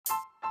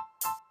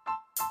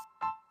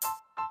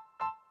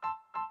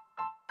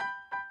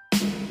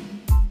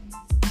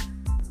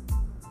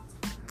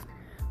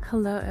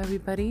Hello,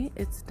 everybody.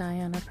 It's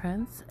Diana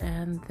Prince,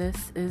 and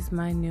this is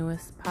my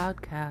newest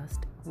podcast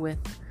with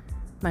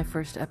my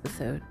first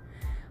episode.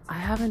 I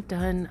haven't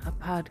done a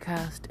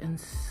podcast in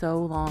so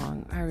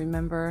long. I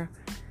remember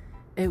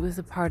it was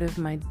a part of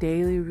my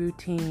daily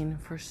routine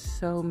for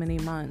so many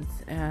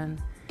months,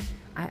 and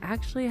I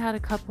actually had a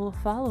couple of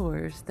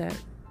followers that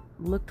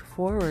looked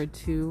forward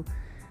to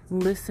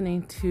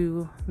listening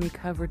to me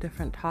cover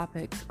different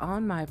topics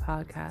on my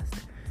podcast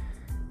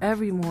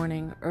every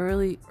morning,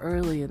 early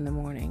in the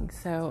morning.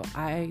 So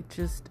I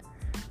just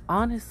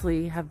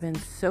honestly have been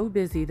so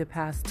busy the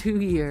past 2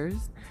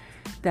 years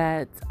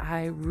that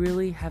I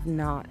really have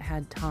not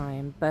had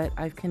time, but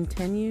I've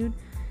continued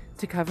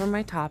to cover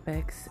my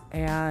topics,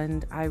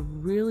 and I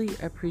really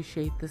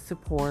appreciate the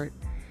support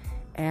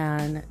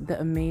and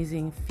the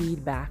amazing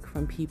feedback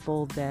from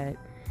people that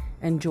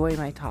enjoy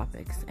my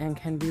topics and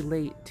can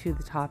relate to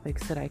the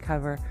topics that I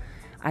cover.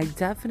 I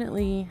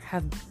definitely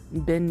have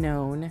been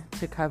known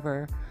to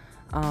cover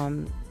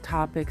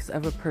topics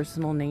of a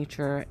personal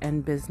nature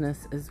and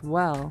business as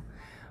well,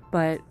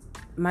 but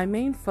my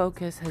main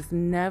focus has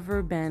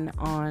never been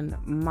on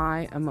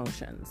my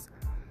emotions.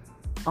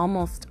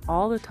 Almost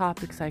all the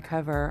topics I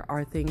cover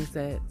are things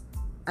that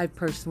I've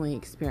personally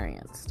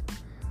experienced,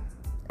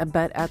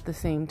 but at the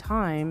same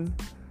time,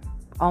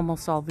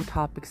 almost all the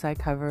topics I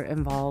cover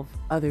involve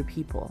other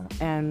people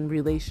and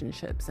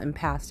relationships and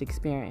past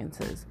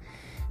experiences.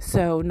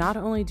 So not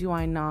only do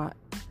I not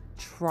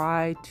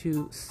try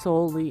to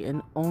solely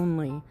and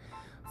only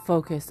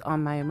focus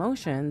on my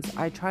emotions,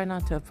 I try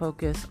not to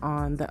focus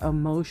on the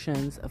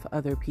emotions of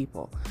other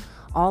people.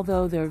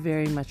 Although they're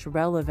very much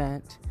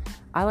relevant,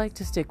 I like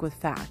to stick with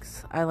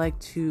facts. I like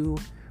to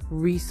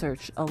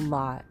research a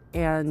lot,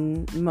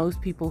 and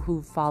most people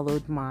who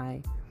followed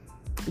my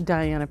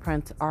Diana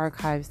Prince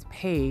Archives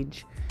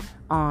page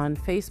on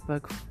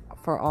Facebook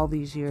for all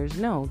these years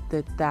know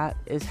that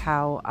is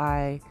how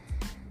I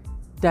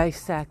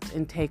dissect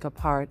and take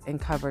apart and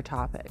cover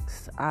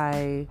topics.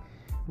 I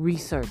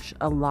research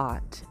a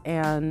lot,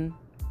 and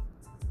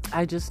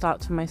I just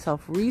thought to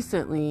myself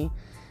recently,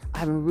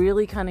 I'm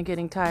really kind of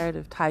getting tired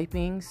of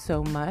typing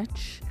so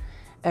much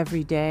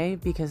every day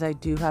because I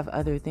do have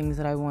other things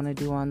that I want to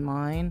do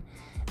online,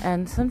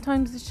 and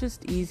sometimes it's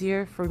just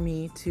easier for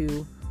me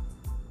to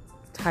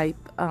type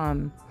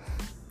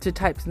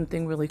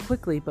something really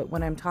quickly, but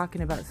when I'm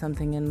talking about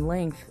something in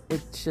length,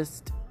 it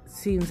just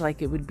seems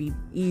like it would be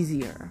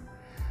easier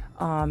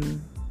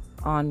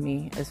on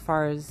me, as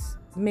far as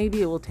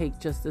maybe it will take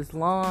just as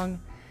long,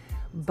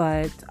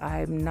 but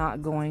I'm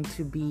not going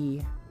to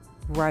be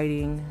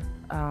writing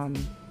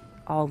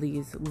all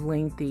these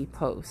lengthy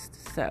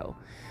posts. So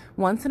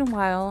once in a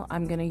while,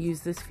 I'm going to use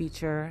this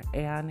feature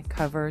and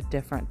cover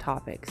different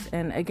topics.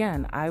 And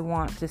again, I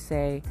want to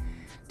say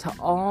to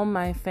all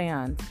my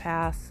fans,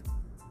 past,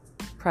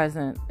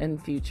 present,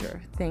 and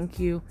future, thank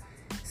you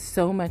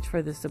so much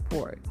for the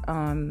support.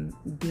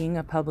 Being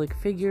a public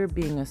figure,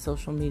 being a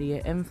social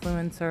media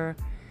influencer,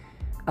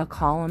 a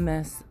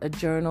columnist, a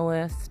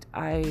journalist,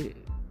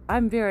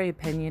 I'm very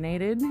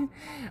opinionated.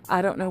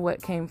 I don't know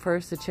what came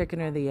first, the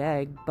chicken or the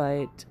egg,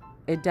 but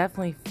it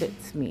definitely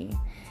fits me.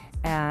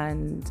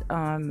 And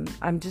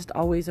I'm just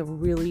always a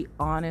really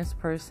honest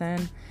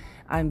person.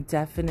 I'm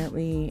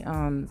definitely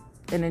an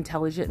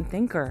intelligent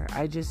thinker.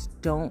 I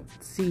just don't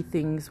see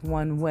things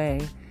one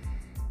way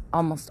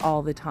almost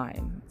all the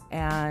time,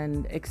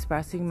 and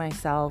expressing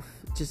myself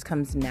just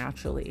comes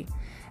naturally.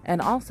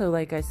 And also,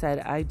 like I said,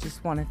 I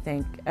just want to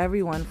thank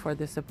everyone for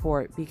the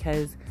support,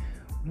 because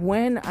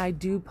when I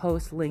do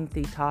post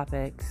lengthy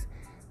topics,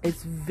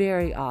 it's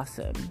very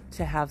awesome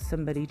to have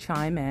somebody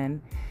chime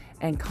in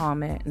and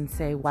comment and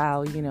say,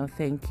 wow,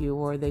 thank you,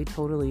 or they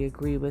totally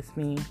agree with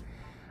me.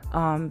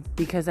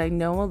 Because I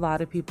know a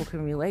lot of people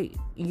can relate,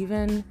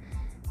 even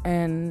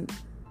and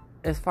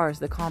as far as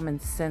the common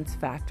sense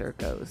factor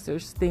goes.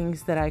 There's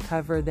things that I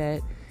cover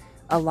that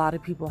a lot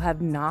of people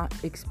have not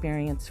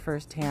experienced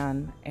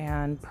firsthand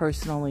and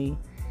personally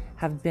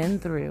have been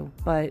through,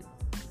 but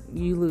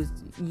you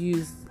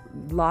use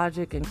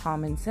logic and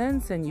common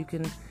sense, and you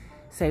can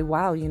say,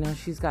 wow,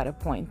 she's got a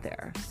point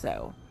there.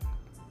 So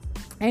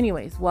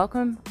anyways,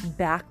 welcome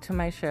back to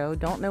my show.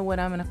 Don't know what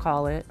I'm going to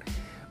call it,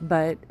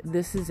 but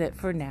this is it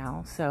for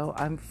now. So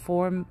I'm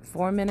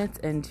four minutes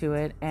into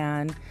it,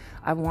 and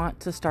I want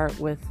to start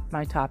with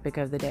my topic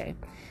of the day.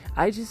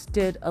 I just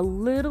did a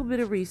little bit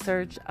of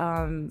research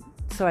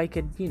so I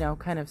could,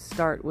 kind of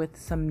start with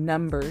some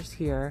numbers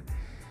here.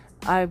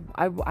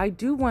 I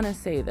do want to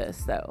say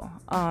this, though.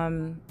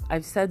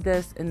 I've said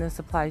this, and this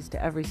applies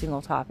to every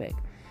single topic.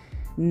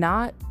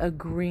 Not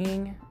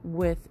agreeing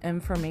with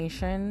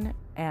information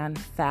and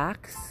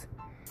facts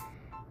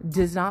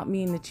does not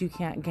mean that you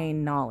can't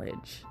gain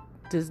knowledge,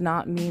 does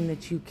not mean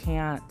that you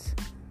can't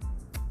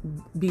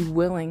be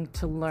willing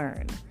to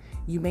learn.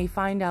 You may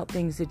find out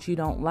things that you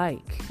don't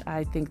like.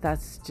 I think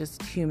that's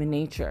just human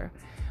nature.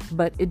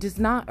 But it does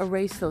not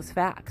erase those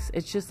facts.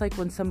 It's just like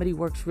when somebody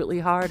works really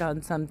hard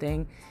on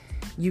something,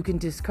 you can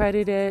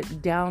discredit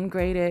it,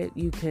 downgrade it.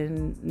 You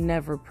can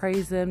never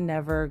praise them,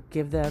 never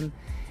give them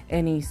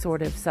any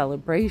sort of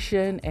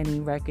celebration, any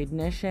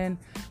recognition,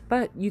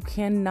 but you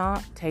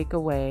cannot take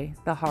away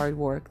the hard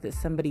work that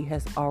somebody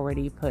has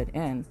already put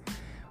in.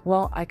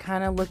 Well, I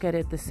kind of look at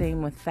it the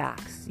same with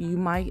facts. You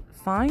might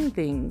find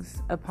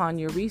things upon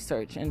your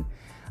research, and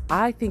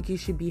I think you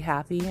should be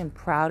happy and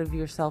proud of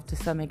yourself to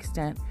some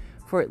extent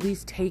for at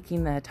least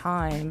taking the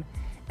time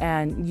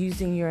and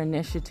using your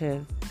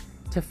initiative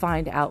to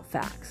find out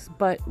facts.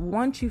 But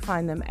once you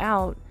find them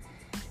out,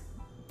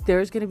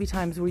 there's going to be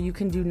times where you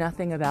can do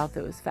nothing about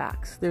those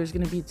facts. There's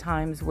going to be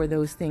times where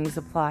those things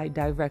apply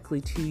directly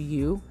to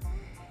you,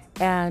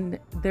 and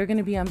they're going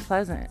to be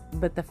unpleasant.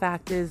 But the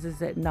fact is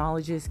that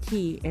knowledge is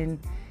key, and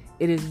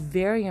it is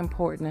very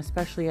important,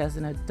 especially as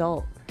an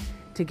adult,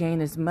 to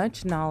gain as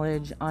much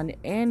knowledge on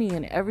any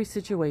and every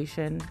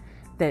situation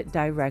that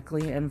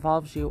directly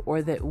involves you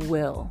or that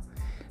will.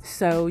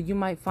 So you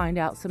might find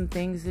out some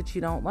things that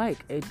you don't like.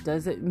 It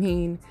doesn't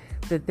mean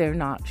that they're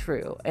not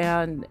true.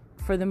 And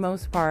for the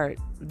most part,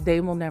 they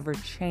will never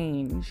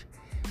change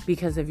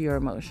because of your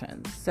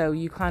emotions. So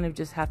you kind of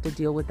just have to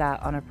deal with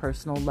that on a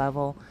personal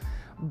level.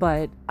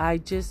 But I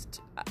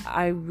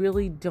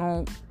definitely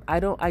don't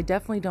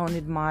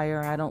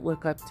admire, I don't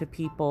look up to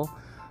people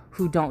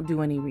who don't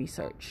do any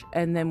research.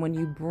 And then when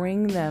you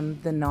bring them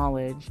the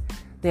knowledge,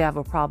 they have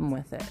a problem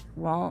with it.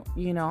 Well,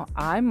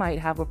 I might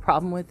have a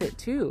problem with it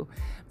too,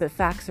 but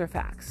facts are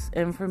facts.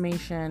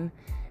 Information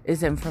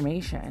is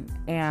information,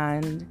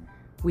 and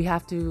we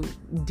have to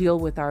deal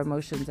with our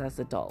emotions as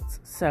adults.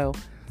 So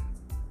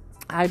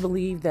I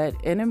believe that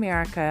in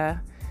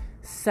America,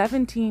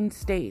 17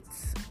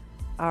 states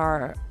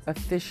are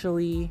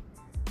officially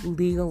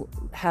legal,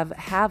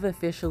 have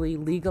officially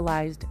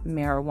legalized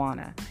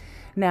marijuana.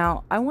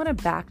 Now, I want to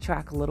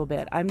backtrack a little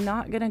bit. I'm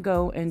not going to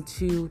go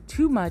into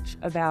too much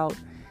about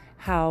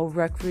how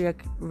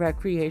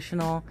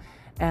recreational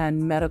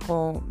and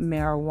medical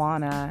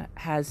marijuana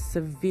has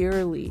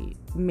severely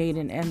made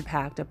an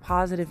impact, a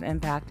positive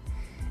impact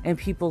in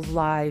people's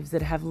lives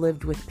that have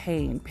lived with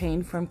pain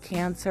from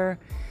cancer,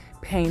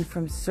 pain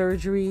from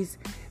surgeries,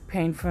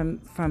 pain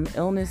from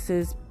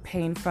illnesses,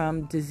 pain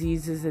from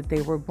diseases that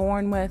they were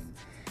born with.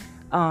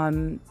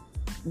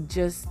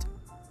 Just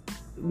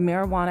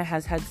marijuana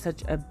has had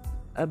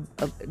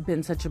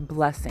been such a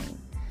blessing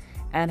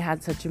and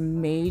had such a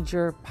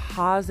major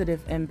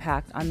positive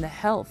impact on the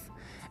health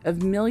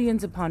of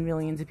millions upon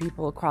millions of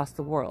people across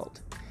the world.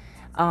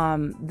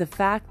 The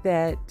fact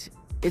that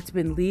it's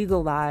been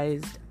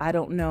legalized, I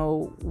don't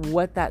know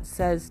what that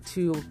says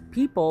to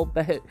people,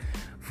 but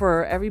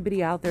for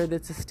everybody out there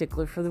that's a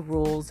stickler for the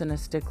rules and a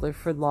stickler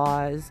for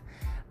laws,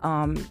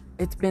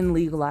 it's been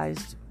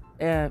legalized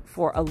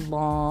for a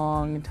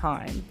long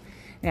time.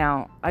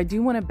 Now, I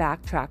do want to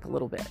backtrack a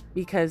little bit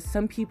because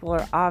some people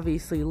are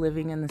obviously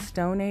living in the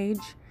Stone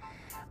Age.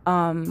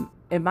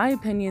 In my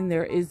opinion,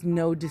 there is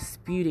no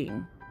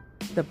disputing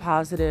the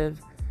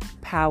positive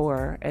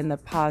power and the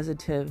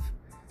positive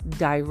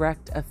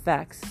direct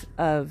effects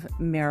of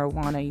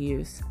marijuana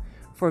use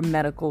for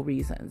medical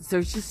reasons.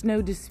 There's just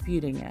no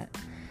disputing it.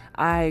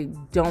 I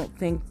don't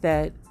think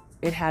that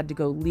it had to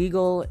go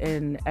legal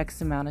in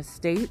X amount of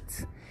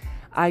states.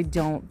 I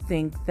don't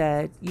think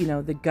that,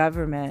 the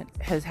government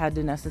has had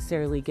to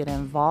necessarily get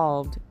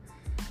involved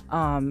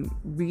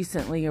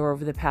recently or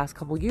over the past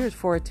couple years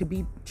for it to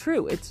be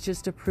true. It's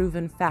just a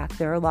proven fact.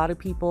 There are a lot of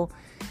people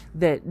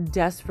that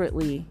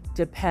desperately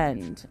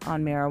depend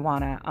on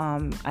marijuana.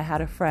 I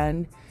had a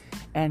friend,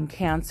 and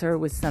cancer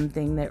was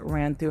something that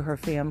ran through her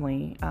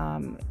family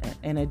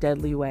in a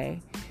deadly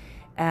way.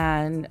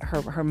 And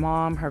her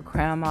mom, her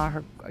grandma,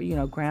 her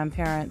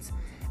grandparents,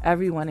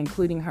 everyone,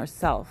 including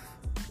herself,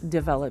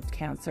 developed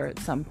cancer at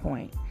some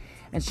point.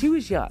 And she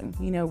was young.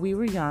 We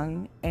were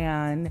young,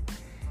 and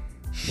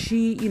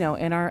she, in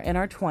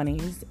our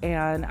 20s.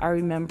 And I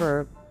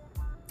remember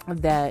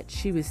that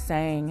she was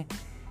saying,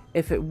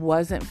 if it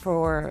wasn't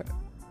for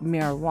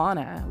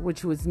marijuana,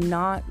 which was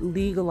not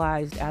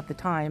legalized at the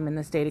time in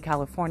the state of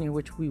California,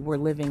 which we were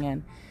living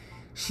in,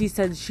 she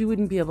said she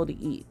wouldn't be able to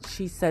eat.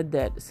 She said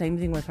that, same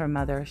thing with her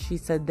mother. She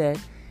said that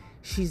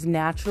she's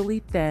naturally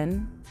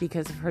thin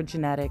because of her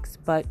genetics,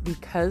 but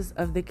because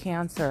of the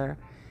cancer,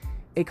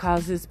 it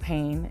causes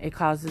pain, it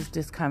causes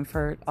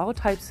discomfort, all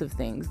types of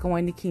things,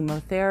 going to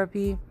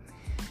chemotherapy,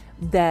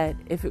 that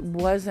if it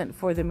wasn't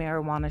for the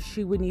marijuana,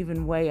 she wouldn't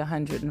even weigh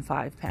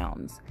 105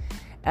 pounds.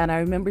 And I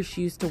remember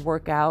she used to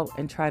work out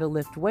and try to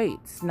lift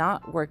weights,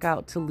 not work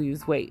out to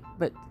lose weight,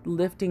 but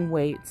lifting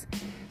weights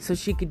so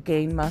she could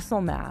gain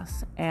muscle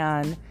mass.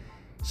 And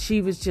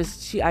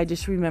I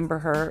just remember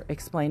her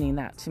explaining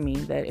that to me,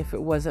 that if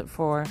it wasn't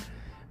for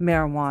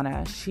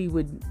marijuana, she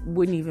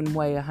wouldn't even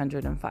weigh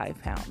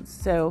 105 pounds.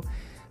 So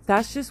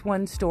that's just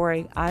one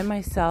story. I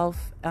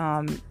myself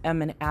am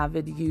an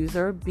avid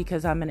user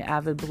because I'm an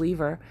avid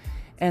believer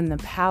in the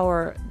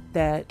power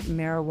that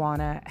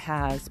marijuana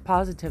has,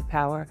 positive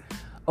power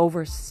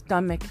over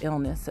stomach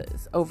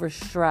illnesses, over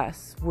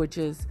stress,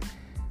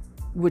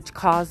 which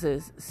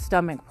causes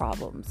stomach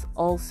problems,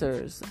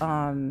 ulcers,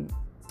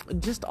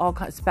 just all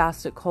kinds,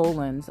 spastic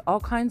colons, all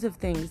kinds of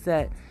things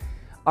that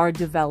are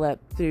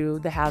developed through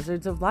the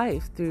hazards of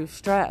life, through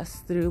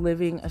stress, through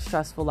living a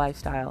stressful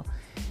lifestyle.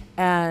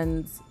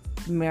 And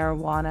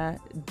marijuana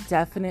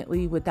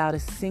definitely, without a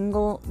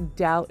single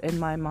doubt in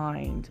my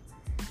mind,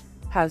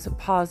 has a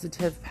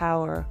positive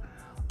power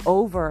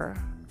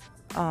over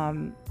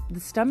the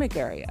stomach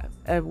area,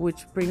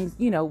 which brings,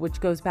 which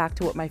goes back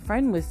to what my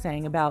friend was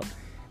saying about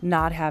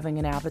not having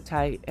an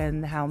appetite,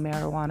 and how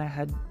marijuana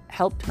had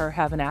helped her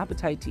have an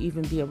appetite to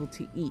even be able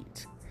to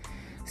eat.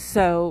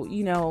 So,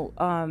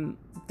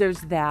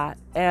 there's that.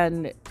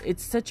 And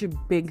it's such a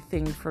big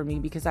thing for me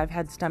because I've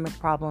had stomach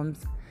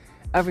problems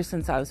ever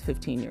since I was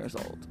 15 years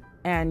old.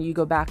 And you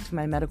go back to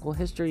my medical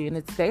history and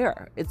it's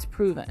there, it's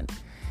proven.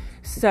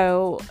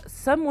 So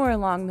somewhere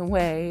along the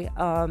way,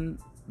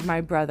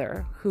 my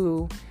brother,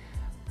 who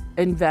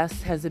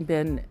has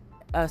been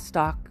a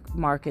stock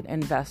market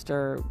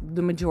investor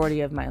the majority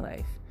of my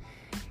life,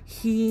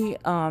 he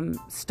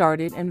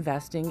started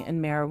investing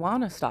in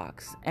marijuana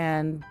stocks.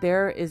 And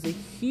there is a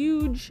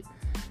huge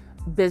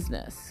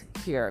business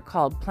here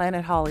called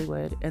Planet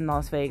Hollywood in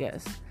Las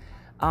Vegas.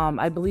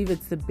 I believe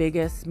it's the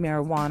biggest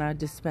marijuana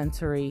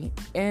dispensary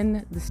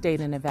in the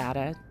state of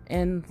Nevada,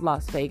 in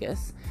Las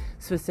Vegas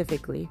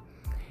specifically.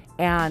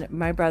 And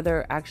my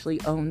brother actually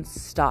owns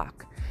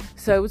stock.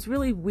 So it was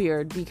really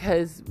weird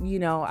because,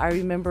 I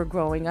remember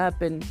growing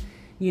up and,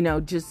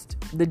 just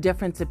the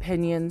different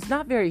opinions,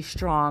 not very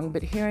strong,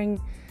 but hearing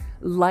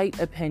light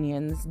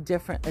opinions,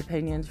 different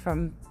opinions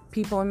from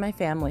people in my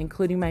family,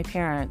 including my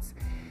parents,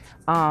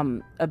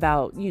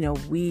 about,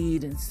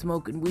 weed and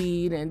smoking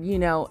weed and,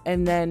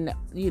 and then,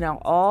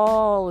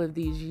 all of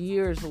these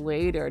years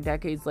later,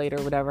 decades later,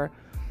 whatever,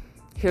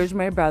 here's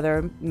my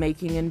brother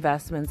making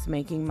investments,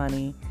 making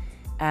money.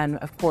 And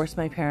of course,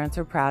 my parents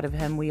are proud of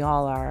him. We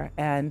all are.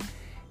 And,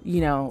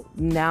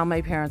 now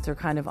my parents are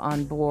kind of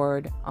on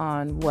board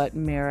on what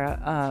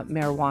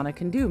marijuana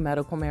can do,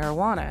 medical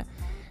marijuana.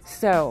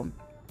 So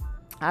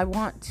I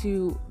want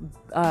to,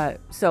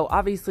 so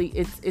obviously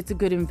it's a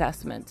good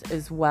investment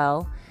as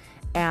well.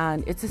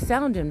 And it's a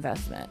sound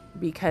investment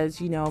because,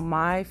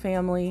 my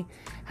family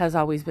has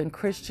always been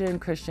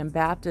Christian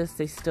Baptist.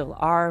 They still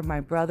are. My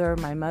brother,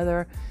 my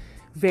mother,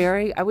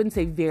 I wouldn't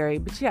say very,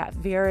 but yeah,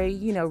 very,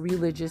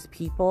 religious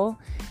people.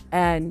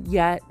 And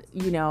yet,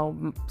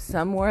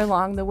 somewhere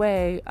along the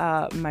way,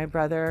 my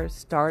brother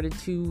started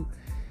to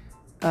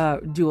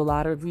do a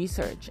lot of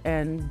research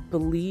and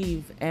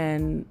believe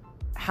in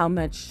how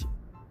much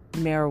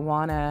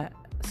marijuana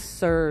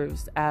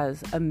serves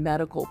as a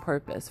medical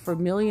purpose for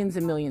millions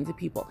and millions of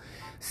people.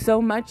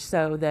 So much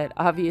so that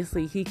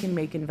obviously he can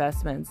make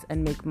investments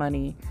and make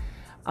money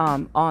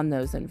on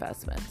those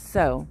investments.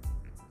 So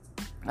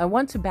I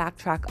want to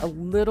backtrack a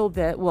little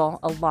bit, a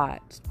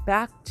lot,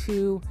 back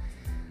to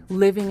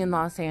living in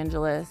Los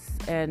Angeles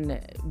and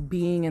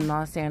being in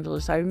Los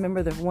Angeles. I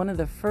remember one of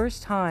the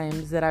first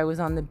times that I was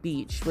on the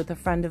beach with a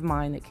friend of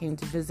mine that came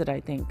to visit, I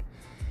think,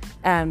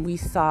 and we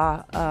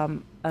saw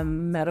a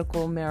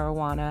medical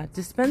marijuana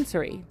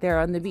dispensary there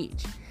on the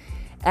beach.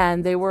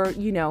 And they were,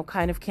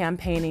 kind of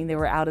campaigning. They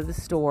were out of the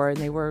store and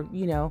they were,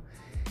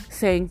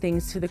 saying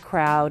things to the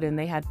crowd, and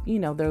they had,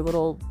 their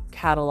little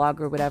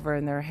catalog or whatever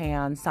in their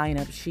hand,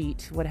 sign-up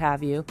sheet, what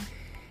have you.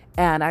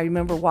 And I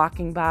remember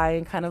walking by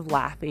and kind of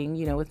laughing,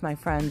 with my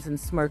friends and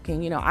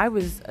smirking. I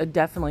was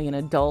definitely an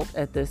adult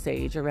at this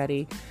age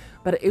already,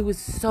 but it was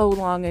so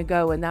long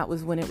ago, and that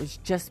was when it was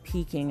just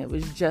peaking. It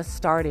was just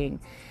starting.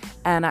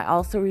 And I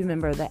also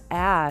remember the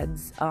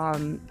ads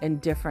in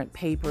different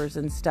papers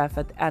and stuff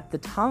at the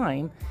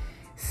time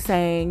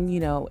saying,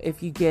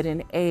 if you get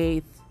an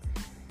eighth,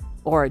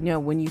 or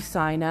when you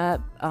sign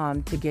up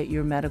to get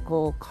your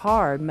medical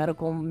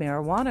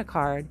marijuana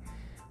card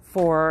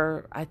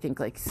for, I think,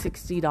 like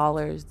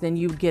 $60, then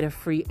you get a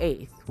free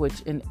eighth,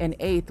 which an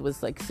eighth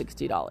was like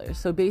 $60.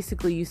 So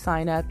basically you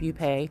sign up, you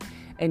pay,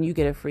 and you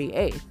get a free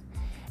eighth.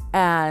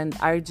 And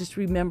I just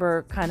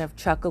remember kind of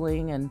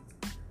chuckling and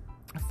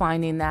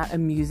finding that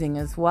amusing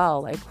as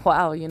well. Like,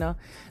 wow,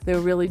 they're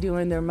really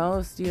doing their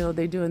most,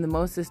 they're doing the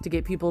mostest to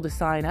get people to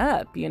sign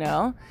up,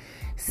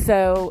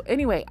 So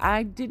anyway,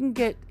 I didn't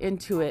get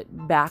into it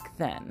back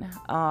then.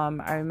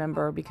 I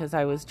remember because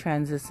I was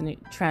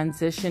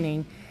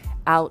transitioning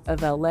out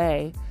of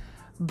LA.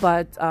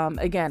 But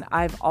again,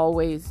 I've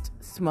always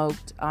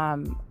smoked.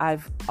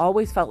 I've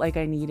always felt like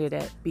I needed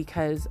it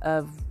because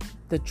of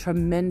the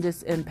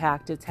tremendous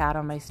impact it's had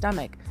on my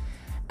stomach.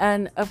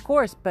 And of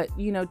course, but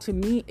to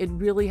me, it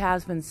really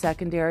has been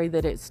secondary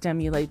that it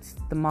stimulates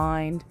the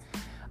mind,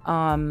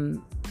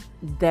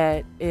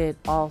 that it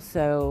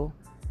also,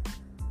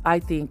 I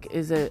think,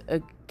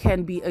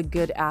 can be a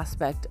good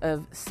aspect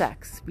of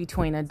sex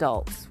between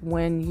adults.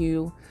 When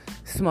you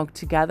smoke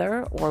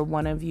together or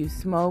one of you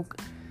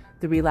smoke,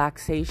 the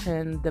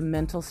relaxation, the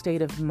mental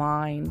state of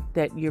mind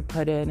that you're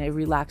put in, it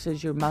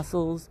relaxes your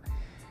muscles,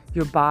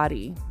 your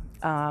body,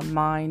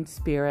 mind,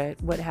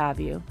 spirit, what have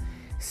you.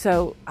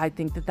 So I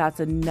think that that's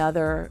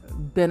another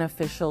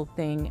beneficial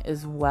thing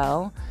as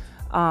well.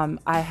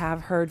 I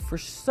have heard for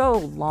so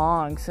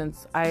long,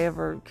 since I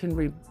ever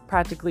can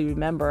practically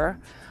remember,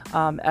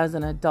 as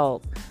an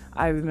adult,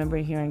 I remember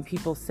hearing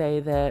people say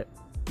that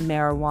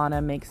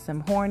marijuana makes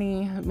them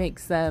horny,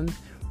 makes them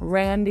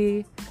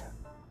randy,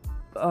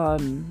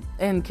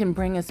 and can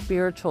bring a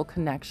spiritual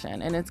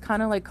connection. And it's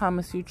kind of like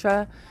Kama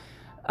Sutra.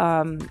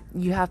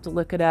 You have to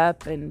look it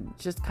up and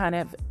just kind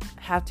of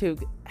have to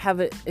have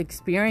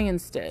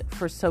experienced it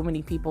for so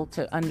many people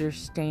to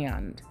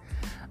understand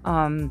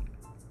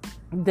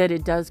that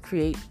it does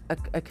create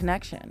a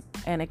connection,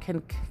 and it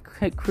can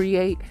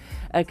create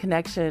a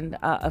connection,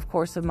 of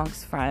course,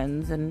 amongst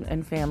friends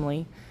and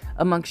family,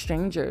 amongst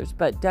strangers,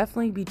 but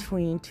definitely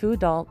between two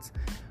adults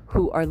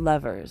who are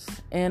lovers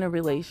in a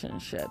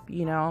relationship.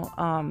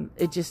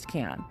 It just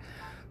can.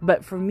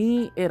 But for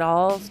me, it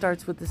all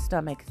starts with the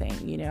stomach thing,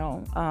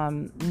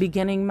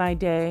 beginning my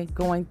day,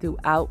 going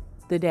throughout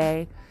the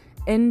day,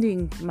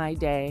 ending my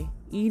day,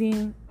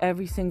 eating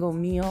every single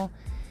meal.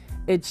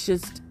 It's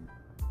just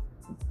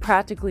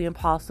practically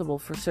impossible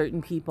for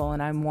certain people,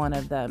 and I'm one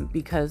of them,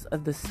 because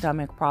of the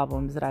stomach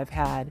problems that I've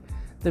had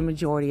the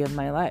majority of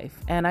my life.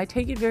 And I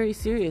take it very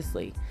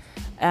seriously.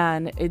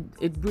 And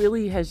it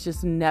really has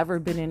just never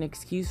been an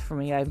excuse for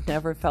me. I've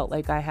never felt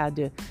like I had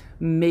to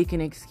make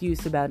an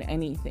excuse about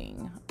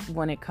anything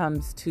when it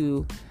comes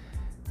to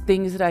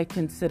things that I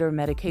consider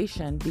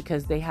medication,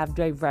 because they have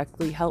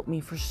directly helped me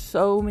for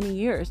so many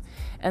years.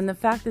 And the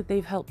fact that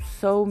they've helped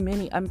so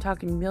many, I'm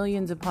talking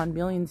millions upon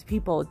millions of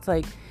people,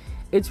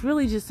 it's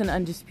really just an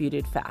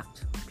undisputed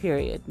fact,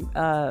 period.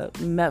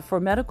 For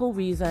medical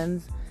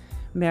reasons,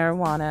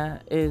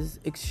 marijuana is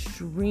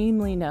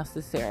extremely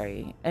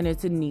necessary, and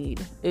it's a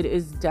need. It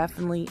is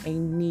definitely a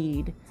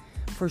need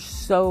for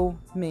so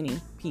many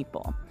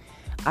people.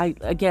 I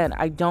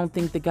don't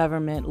think the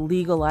government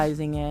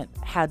legalizing it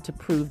had to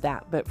prove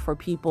that, but for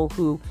people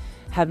who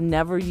have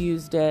never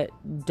used it,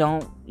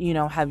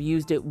 have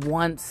used it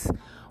once,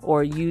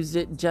 or used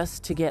it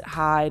just to get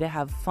high, to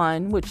have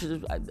fun, which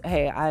is,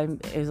 hey,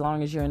 as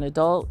long as you're an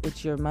adult,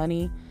 it's your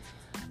money.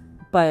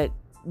 But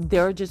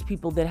there are just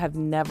people that have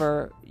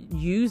never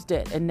used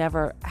it and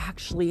never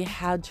actually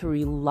had to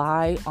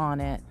rely on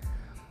it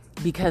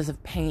because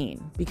of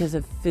pain, because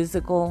of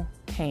physical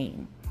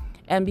pain,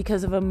 and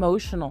because of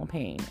emotional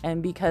pain,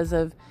 and because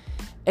of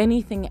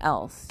anything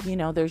else.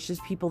 There's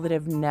just people that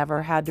have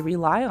never had to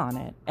rely on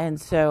it. And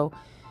so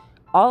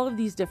all of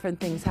these different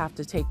things have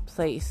to take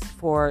place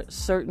for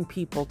certain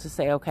people to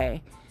say,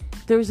 okay,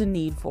 there's a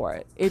need for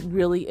it. It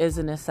really is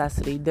a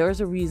necessity.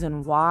 There's a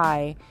reason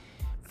why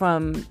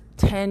from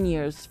 10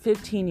 years,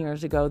 15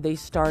 years ago, they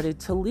started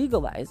to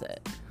legalize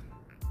it.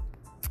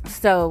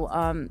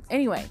 So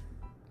anyway,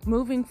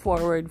 moving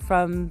forward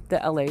from the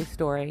LA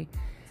story,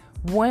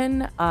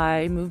 when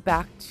I moved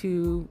back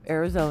to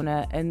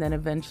Arizona and then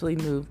eventually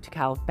moved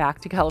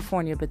back to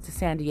California, but to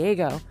San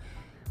Diego,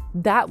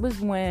 that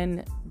was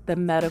when the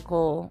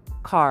medical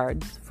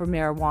cards for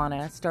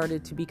marijuana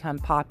started to become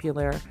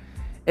popular,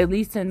 at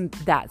least in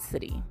that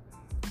city.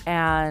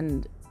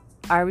 And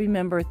I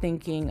remember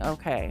thinking,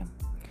 okay,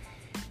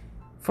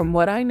 from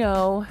what I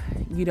know,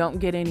 you don't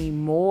get any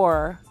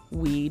more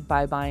weed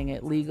by buying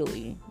it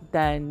legally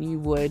than you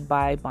would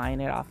by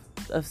buying it off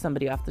of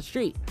somebody off the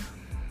street.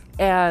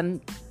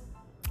 And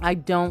I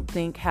don't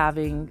think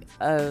having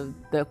the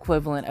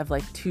equivalent of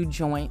like 2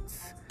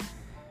 joints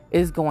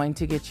is going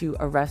to get you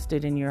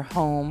arrested in your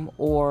home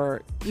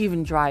or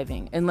even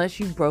driving, unless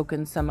you've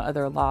broken some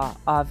other law,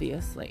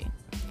 obviously.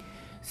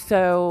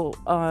 So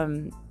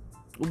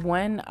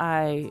when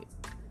I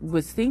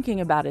was thinking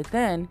about it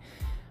then,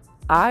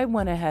 I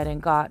went ahead and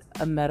got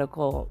a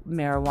medical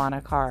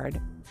marijuana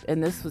card,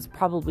 and this was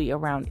probably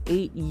around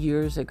 8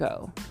 years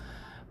ago.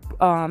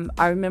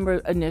 I remember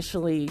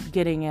initially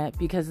getting it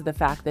because of the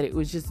fact that it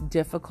was just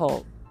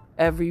difficult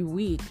every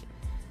week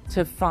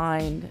to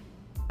find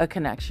a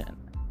connection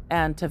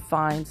and to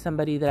find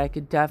somebody that I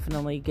could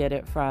definitely get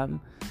it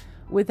from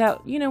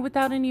without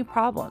any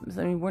problems.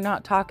 I mean, we're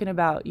not talking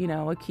about,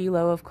 a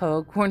kilo of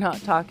coke. We're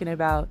not talking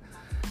about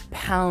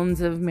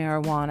pounds of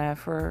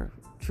marijuana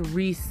to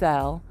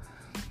resell.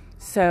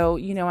 So,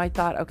 I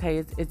thought,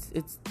 okay,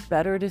 it's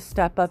better to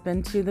step up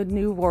into the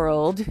new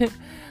world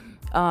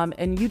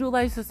and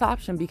utilize this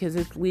option because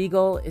it's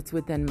legal, it's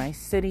within my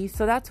city.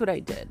 So that's what I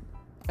did.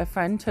 A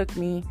friend took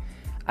me,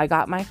 I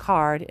got my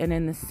card, and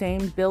in the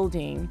same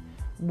building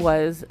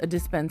was a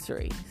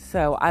dispensary.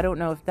 So I don't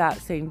know if that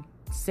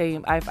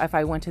if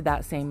I went to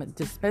that same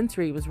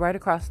dispensary, it was right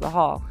across the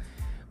hall.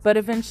 But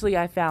eventually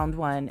I found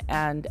one,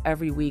 and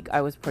every week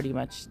I was pretty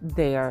much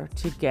there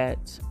to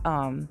get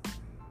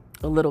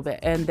a little bit.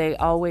 And they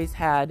always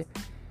had,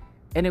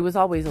 and it was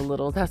always a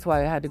little, that's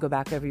why I had to go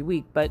back every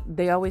week, but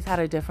they always had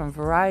a different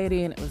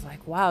variety, and it was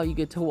like, wow, you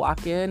get to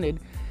walk in and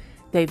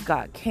they've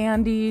got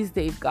candies,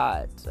 they've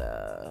got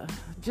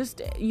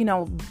just,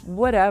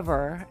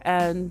 whatever,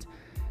 and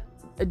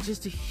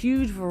just a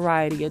huge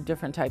variety of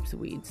different types of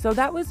weed. So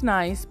that was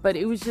nice, but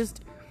it was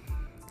just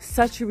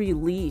such a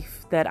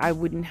relief that I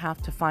wouldn't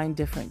have to find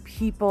different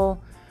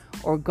people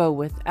or go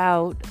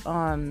without.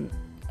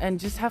 and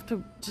just have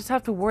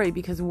to worry,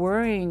 because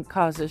worrying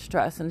causes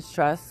stress, and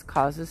stress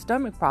causes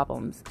stomach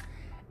problems.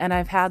 And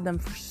I've had them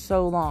for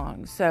so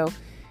long. So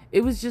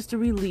it was just a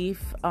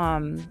relief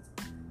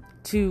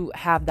to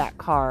have that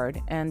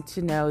card, and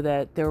to know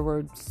that there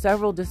were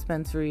several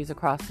dispensaries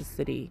across the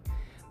city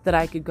that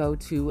I could go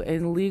to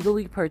and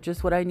legally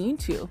purchase what I need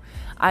to.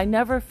 I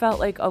never felt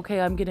like,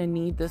 okay, I'm going to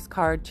need this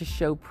card to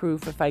show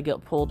proof if I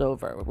get pulled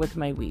over with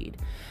my weed.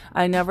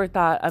 I never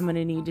thought I'm going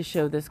to need to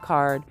show this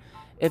card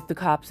if the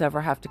cops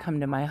ever have to come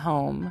to my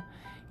home.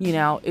 You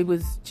know, it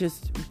was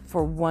just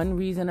for one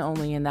reason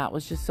only, and that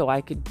was just so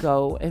I could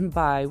go and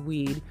buy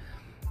weed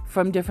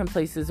from different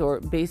places, or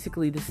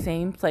basically the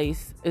same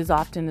place as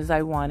often as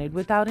I wanted,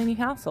 without any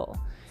hassle.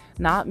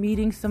 Not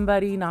meeting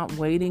somebody, not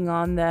waiting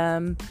on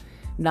them,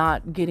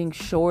 not getting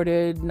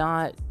shorted,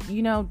 not,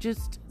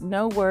 just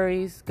no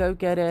worries, go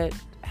get it,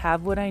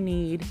 have what I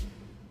need,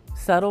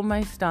 settle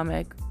my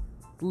stomach,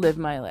 live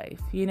my life,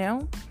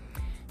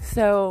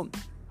 So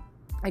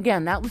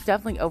again, that was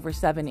definitely over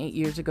 7-8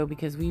 years ago,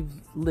 because we've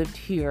lived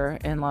here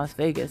in Las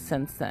Vegas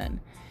since then.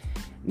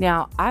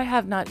 Now, I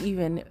have not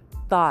even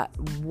thought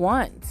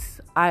once,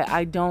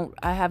 I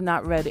have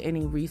not read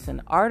any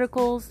recent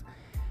articles.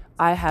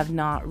 I have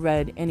not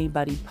read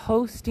anybody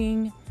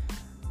posting.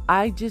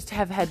 I just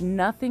have had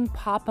nothing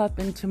pop up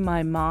into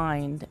my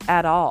mind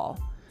at all.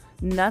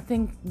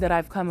 Nothing that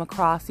I've come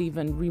across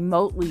even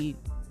remotely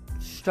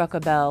struck a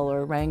bell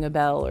or rang a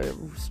bell or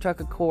struck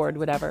a chord,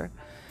 whatever.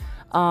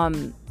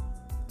 To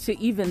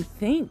even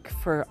think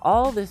for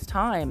all this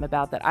time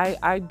about that.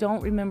 I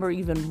don't remember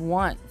even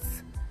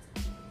once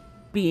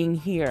being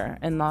here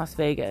in Las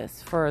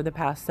Vegas for the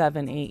past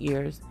 7-8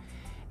 years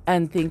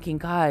and thinking,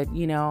 God,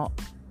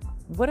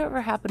 whatever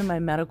happened to my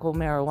medical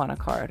marijuana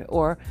card?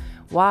 Or,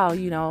 wow,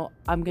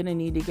 I'm going to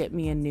need to get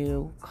me a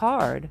new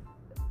card.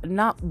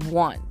 Not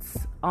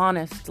once,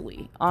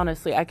 honestly,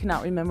 I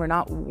cannot remember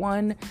not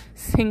one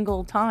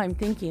single time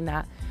thinking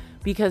that,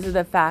 because of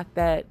the fact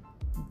that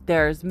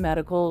there's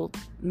medical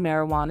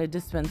marijuana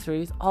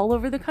dispensaries all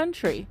over the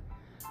country.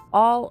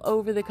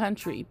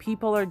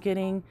 People are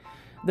getting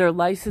their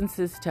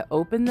licenses to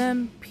open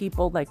them.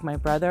 People like my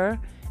brother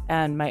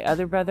and my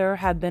other brother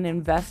have been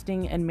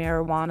investing in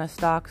marijuana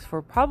stocks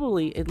for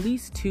probably at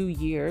least 2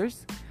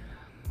 years.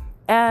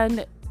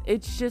 And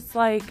it's just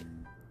like,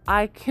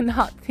 I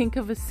cannot think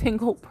of a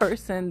single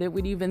person that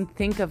would even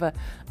think of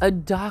a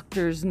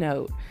doctor's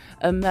note,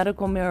 a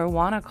medical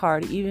marijuana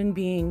card, even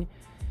being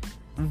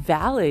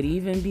valid,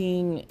 even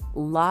being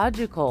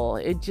logical.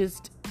 It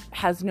just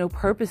has no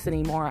purpose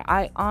anymore.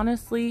 I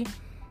honestly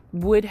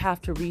would have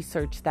to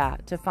research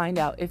that to find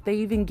out if they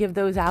even give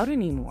those out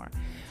anymore,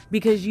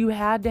 because you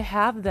had to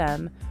have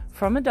them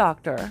from a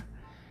doctor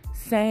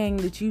saying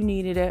that you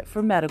needed it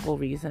for medical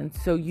reasons,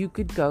 so you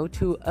could go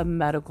to a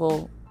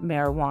medical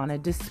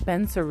marijuana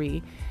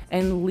dispensary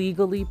and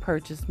legally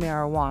purchase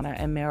marijuana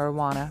and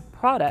marijuana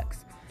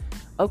products.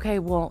 Okay,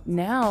 well,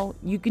 now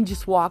you can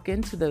just walk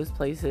into those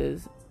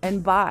places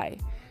and buy.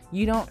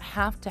 You don't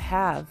have to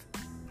have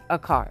a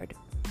card.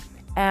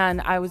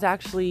 And I was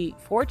actually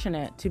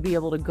fortunate to be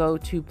able to go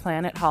to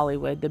Planet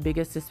Hollywood, the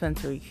biggest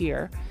dispensary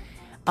here,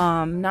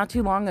 not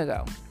too long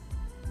ago.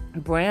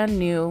 Brand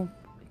new,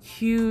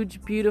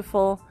 huge,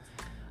 beautiful,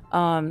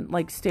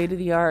 like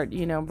state-of-the-art,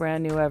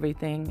 brand new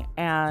everything.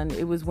 And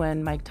it was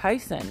when Mike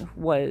Tyson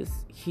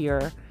was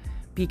here,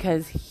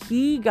 because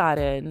he got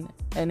in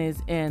and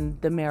is in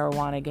the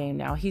marijuana game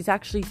now. He's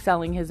actually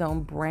selling his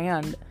own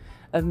brand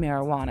of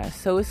marijuana.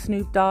 So is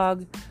Snoop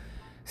Dogg.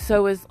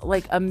 So is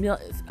like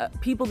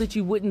people that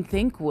you wouldn't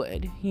think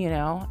would,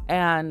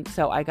 And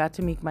so I got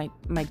to meet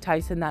Mike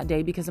Tyson that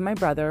day because of my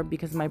brother.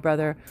 Because of my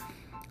brother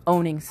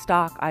owning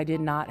stock, I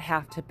did not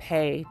have to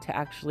pay to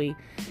actually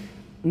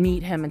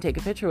meet him and take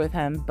a picture with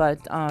him.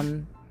 But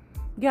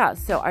yeah,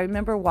 so I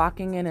remember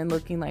walking in and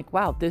looking like,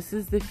 wow, this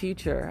is the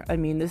future. I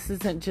mean, this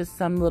isn't just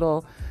some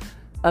little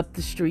up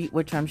the street,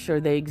 which I'm sure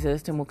they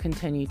exist and will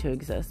continue to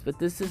exist. But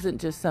this isn't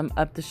just some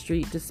up the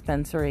street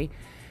dispensary.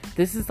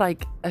 This is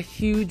like a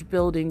huge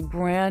building,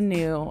 brand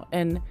new,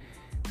 and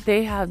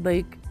they had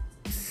like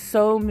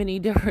so many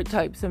different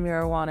types of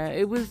marijuana.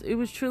 It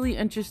was truly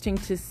interesting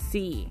to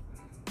see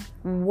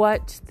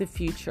what the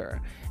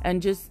future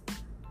and just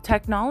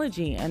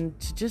technology, and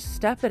to just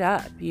step it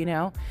up,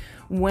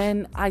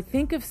 When I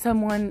think of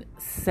someone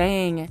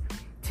saying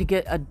to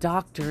get a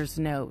doctor's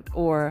note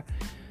or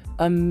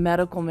a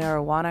medical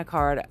marijuana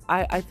card,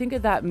 I think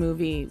of that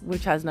movie,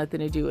 which has nothing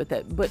to do with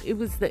it, but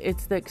it's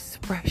the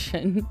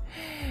expression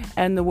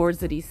and the words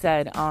that he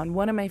said on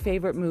one of my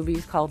favorite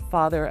movies called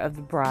Father of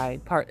the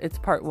Bride. It's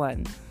part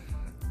 1.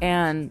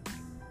 And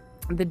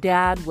the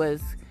dad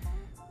was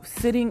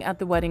sitting at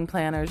the wedding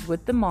planners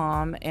with the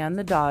mom and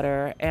the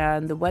daughter,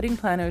 and the wedding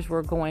planners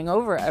were going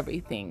over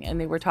everything, and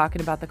they were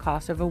talking about the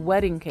cost of a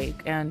wedding cake.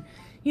 And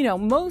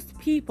most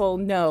people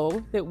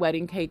know that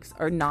wedding cakes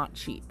are not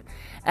cheap,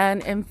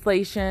 and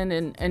inflation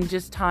and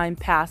just time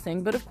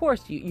passing. But of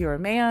course, you're a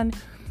man,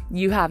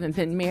 you haven't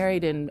been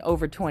married in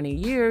over 20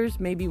 years.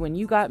 Maybe when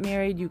you got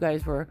married, you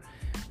guys were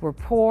were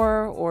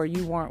poor or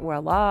you weren't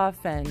well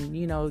off and,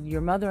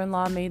 your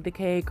mother-in-law made the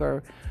cake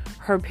or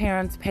her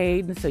parents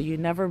paid, and so you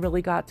never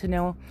really got to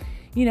know.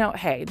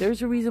 Hey,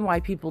 there's a reason why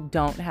people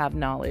don't have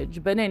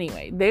knowledge. But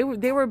anyway,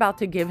 they were about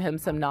to give him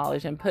some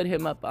knowledge and put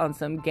him up on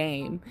some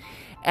game.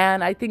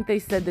 And I think they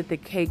said that the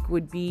cake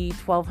would be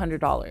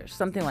 $1,200,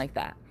 something like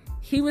that.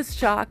 He was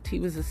shocked. He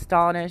was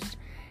astonished.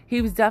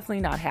 He was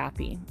definitely not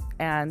happy.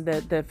 And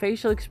the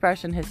facial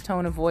expression, his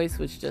tone of voice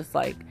was just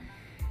like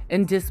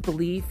in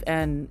disbelief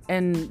and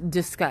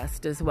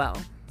disgust as well.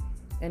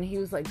 And he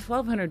was like,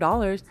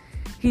 $1,200?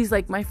 He's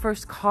like, my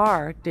first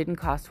car didn't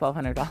cost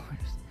 $1,200.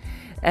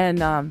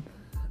 And,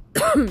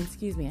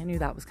 excuse me, I knew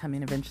that was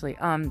coming eventually.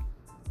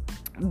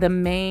 The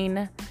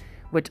main,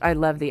 which I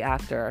love the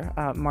actor,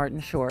 Martin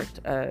Short,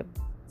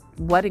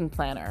 wedding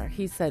planner,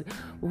 he said,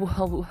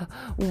 well,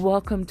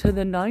 welcome to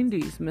the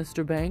 90s,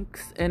 Mr.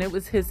 Banks. And it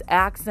was his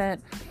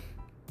accent.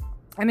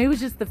 And it was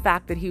just the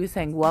fact that he was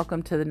saying,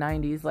 welcome to the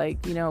 90s. Like,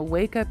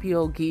 wake up, you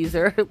old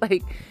geezer.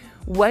 Like,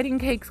 wedding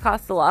cakes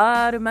cost a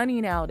lot of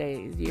money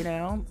nowadays,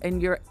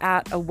 and you're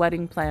at a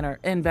wedding planner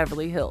in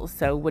Beverly Hills.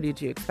 So what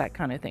did you expect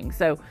kind of thing?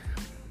 So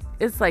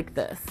it's like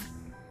this.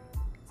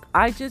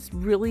 I'm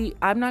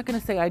not going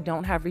to say I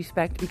don't have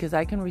respect, because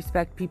I can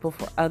respect people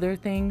for other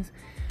things,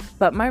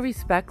 but my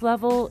respect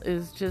level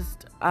is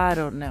just, I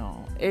don't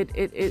know.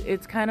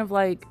 It's kind of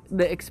like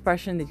the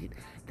expression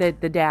that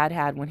the dad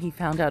had when he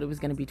found out it was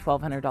going to be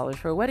 $1,200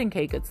 for a wedding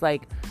cake. It's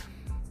like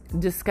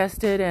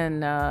disgusted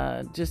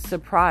and just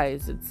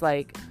surprised. It's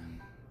like,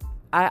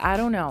 I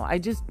don't know. I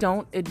just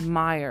don't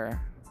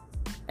admire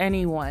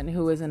anyone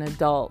who is an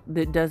adult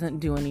that doesn't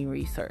do any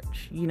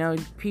research.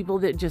 People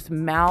that just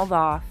mouth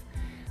off,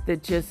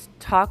 that just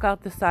talk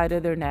out the side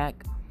of their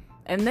neck.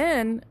 And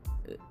then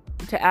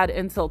to add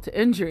insult to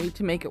injury,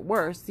 to make it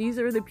worse, these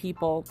are the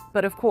people,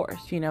 but of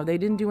course, they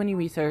didn't do any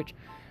research.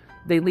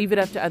 They leave it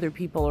up to other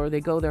people, or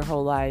they go their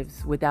whole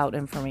lives without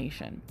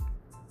information.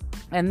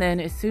 And then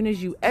as soon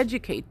as you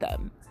educate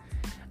them,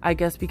 I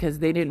guess because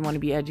they didn't want to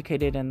be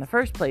educated in the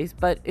first place,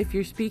 but if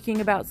you're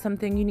speaking about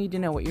something, you need to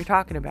know what you're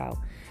talking about.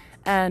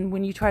 And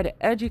when you try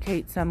to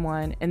educate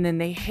someone and then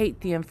they hate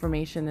the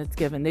information that's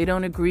given, they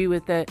don't agree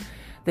with it,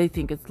 they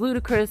think it's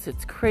ludicrous,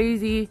 it's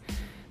crazy,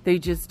 they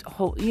just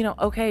hold,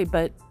 okay,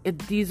 but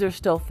these are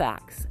still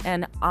facts.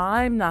 And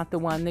I'm not the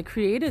one that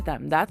created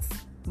them. That's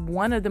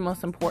one of the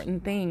most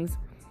important things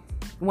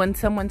when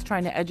someone's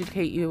trying to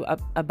educate you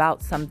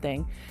about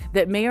something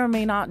that may or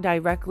may not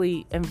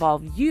directly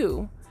involve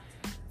you,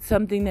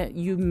 something that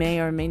you may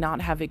or may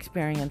not have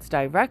experienced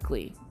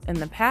directly in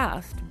the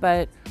past.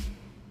 But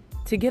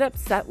to get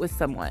upset with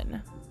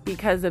someone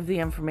because of the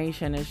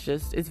information is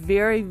just, it's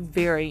very,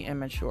 very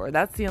immature.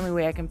 That's the only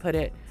way I can put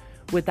it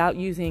without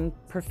using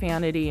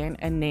profanity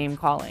and name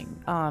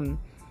calling.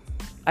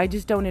 I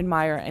just don't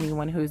admire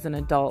anyone who's an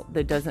adult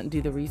that doesn't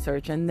do the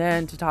research. And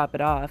then to top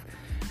it off,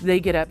 they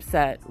get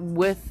upset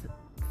with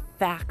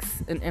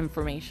facts and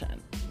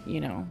information,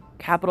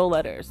 capital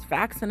letters,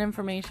 facts and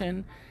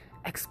information,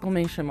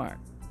 exclamation mark.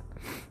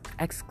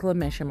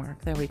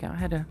 There we go. I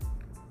had to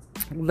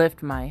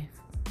lift my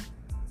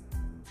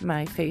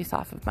face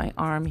off of my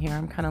arm here.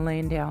 I'm kind of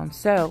laying down.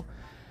 So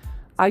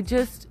I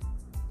just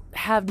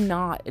have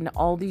not in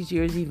all these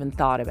years even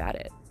thought about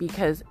it,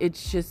 because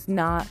it's just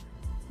not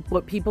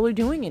what people are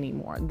doing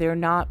anymore. They're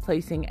not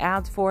placing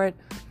ads for it.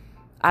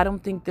 I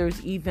don't think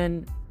there's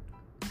even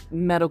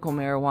medical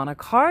marijuana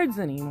cards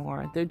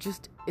anymore. There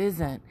just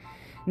isn't.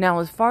 Now,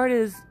 as far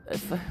as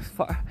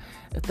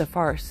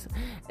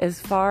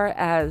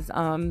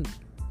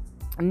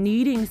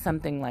needing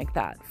something like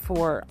that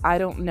for, I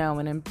don't know,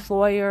 an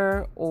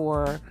employer,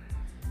 or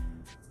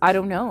I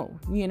don't know,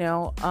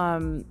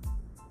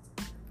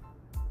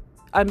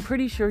 I'm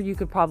pretty sure you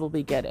could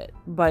probably get it,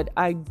 but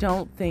I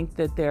don't think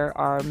that there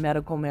are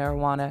medical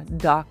marijuana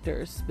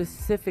doctors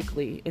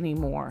specifically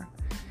anymore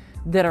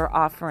that are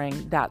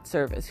offering that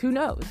service. Who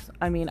knows?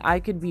 I mean, I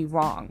could be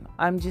wrong.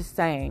 I'm just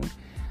saying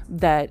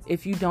that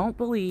if you don't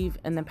believe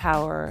in the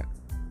power,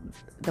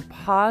 the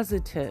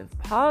positive,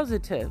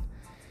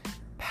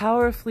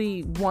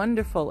 powerfully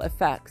wonderful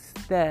effects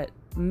that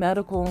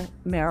medical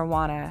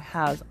marijuana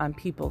has on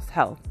people's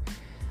health,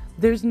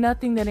 there's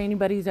nothing that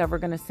anybody's ever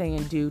going to say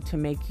and do to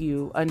make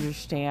you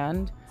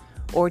understand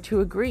or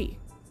to agree.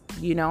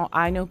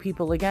 I know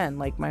people, again,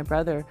 like my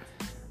brother,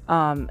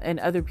 and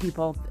other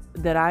people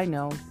that I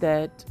know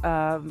that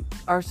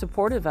are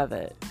supportive of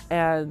it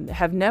and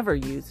have never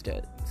used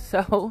it.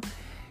 So,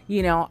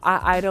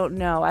 I don't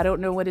know. I don't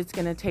know what it's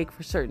going to take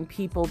for certain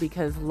people,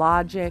 because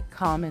logic,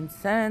 common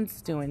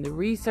sense, doing the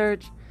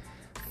research,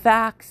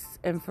 facts,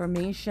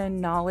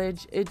 information,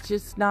 knowledge, it's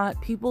just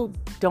not, people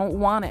don't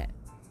want it.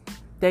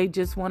 They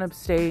just want to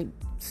stay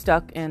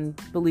stuck in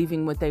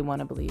believing what they want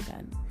to believe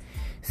in.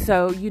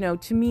 So,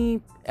 to me,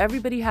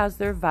 everybody has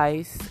their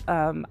vice.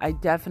 I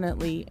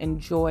definitely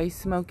enjoy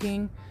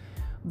smoking,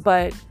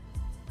 but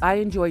I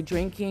enjoy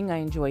drinking. I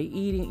enjoy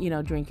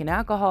eating, drinking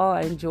alcohol.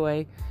 I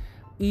enjoy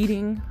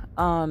eating.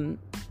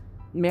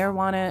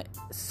 Marijuana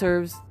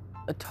serves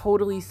a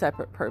totally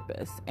separate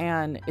purpose.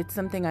 And it's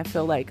something I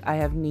feel like I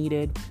have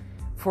needed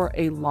for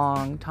a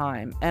long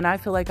time. And I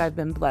feel like I've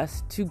been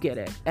blessed to get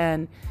it.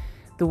 And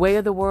the way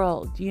of the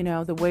world,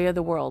 the way of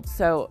the world.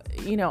 So,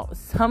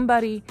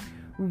 somebody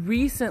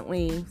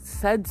recently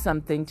said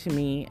something to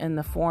me in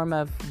the form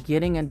of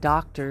getting a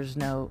doctor's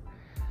note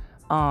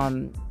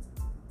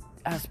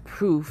as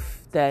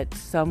proof that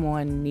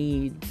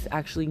someone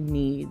actually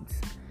needs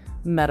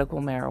medical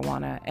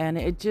marijuana. And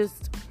it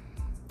just,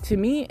 to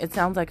me, it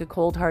sounds like a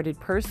cold-hearted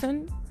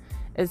person.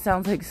 It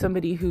sounds like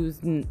somebody who's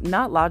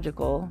not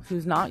logical,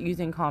 who's not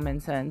using common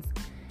sense,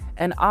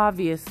 and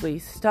obviously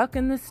stuck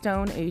in the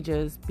Stone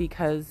Ages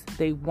because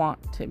they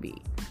want to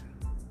be.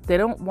 They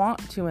don't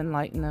want to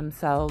enlighten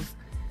themselves.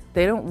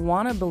 They don't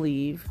want to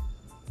believe,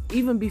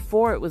 even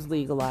before it was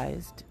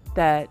legalized,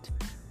 that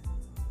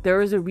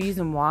there is a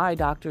reason why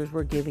doctors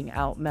were giving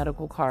out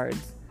medical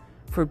cards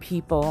for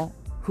people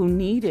who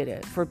needed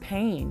it, for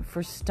pain,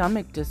 for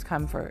stomach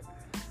discomfort.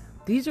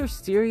 These are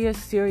serious,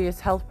 serious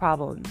health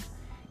problems.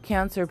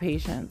 Cancer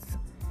patients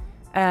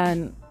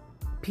and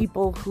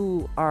people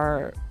who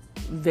are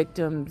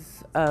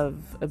victims of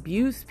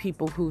abuse,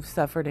 people who've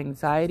suffered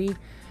anxiety,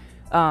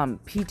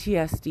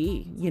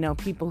 PTSD,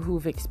 people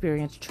who've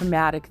experienced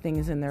traumatic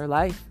things in their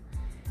life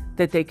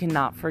that they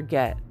cannot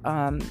forget.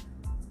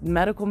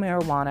 Medical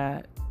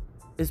marijuana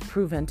is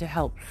proven to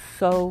help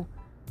so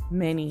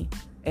many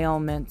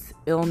ailments,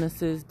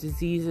 illnesses,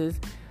 diseases,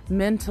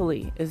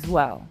 mentally as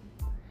well.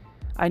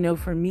 I know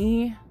for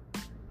me,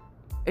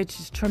 it's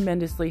just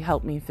tremendously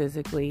helped me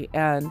physically.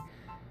 And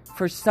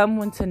for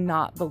someone to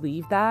not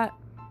believe that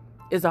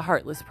is a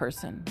heartless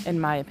person, in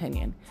my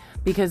opinion,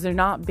 because they're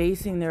not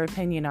basing their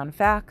opinion on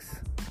facts.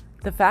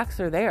 The facts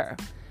are there.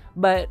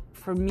 But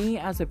for me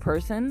as a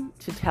person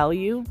to tell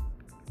you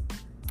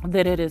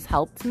that it has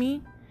helped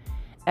me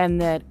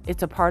and that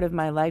it's a part of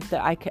my life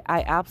that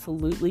I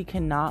absolutely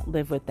cannot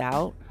live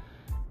without,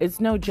 it's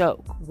no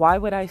joke. Why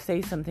would I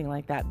say something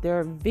like that? There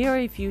are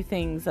very few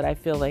things that I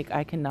feel like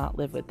I cannot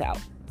live without.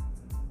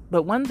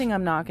 But one thing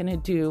I'm not going to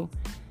do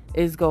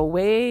is go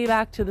way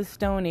back to the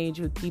Stone Age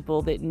with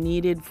people that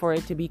needed for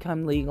it to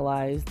become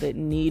legalized, that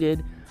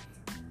needed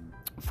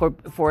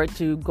for it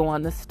to go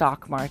on the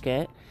stock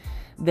market,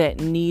 that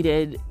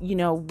needed,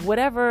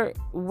 whatever,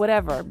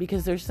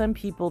 because there's some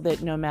people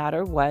that no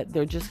matter what,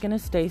 they're just going to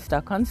stay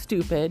stuck on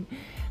stupid.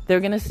 They're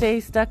going to stay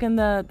stuck in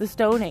the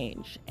Stone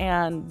Age,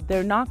 and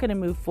they're not going to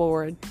move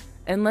forward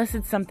unless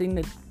it's something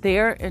that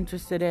they're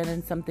interested in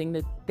and something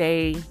that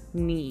they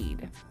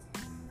need.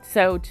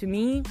 So to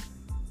me,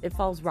 it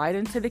falls right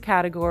into the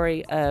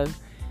category of,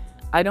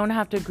 I don't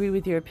have to agree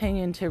with your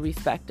opinion to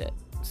respect it.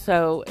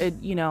 So,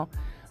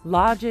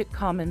 logic,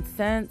 common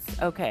sense,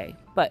 okay.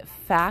 But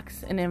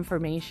facts and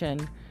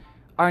information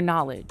are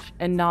knowledge,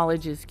 and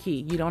knowledge is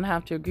key. You don't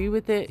have to agree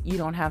with it. You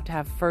don't have to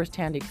have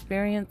firsthand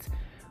experience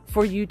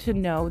for you to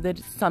know that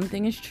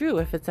something is true.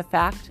 If it's a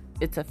fact,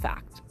 it's a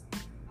fact.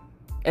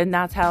 And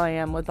that's how I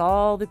am with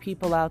all the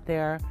people out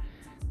there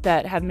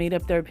that have made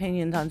up their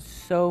opinions on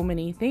so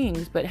many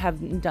things, but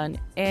haven't done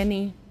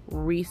any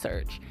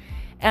research.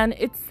 And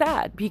it's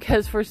sad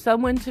because for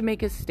someone to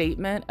make a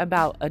statement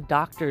about a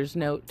doctor's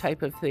note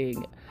type of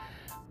thing,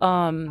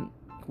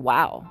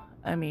 wow.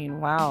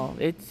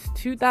 It's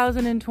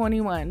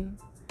 2021.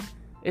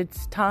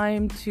 It's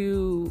time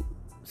to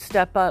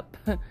step up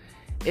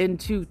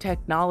into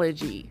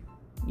technology.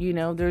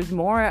 There's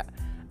more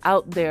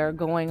out there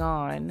going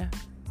on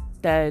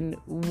than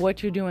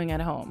what you're doing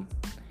at home.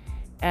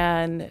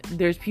 And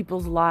there's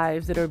people's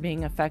lives that are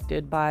being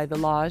affected by the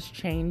laws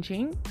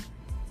changing.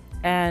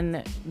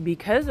 And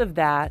because of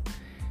that,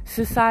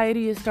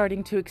 society is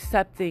starting to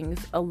accept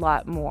things a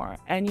lot more.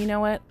 And you know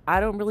what? I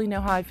don't really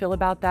know how I feel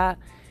about that,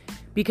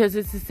 because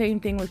it's the same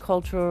thing with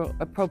cultural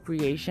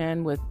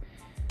appropriation, with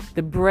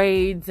the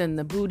braids and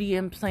the booty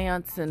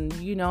implants. And,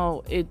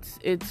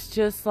 it's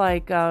just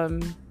like,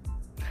 I'm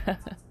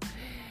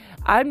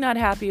not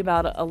happy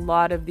about a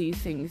lot of these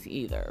things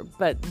either,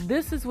 but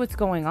this is what's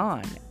going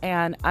on.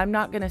 And I'm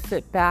not going to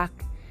sit back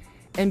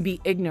and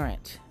be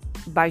ignorant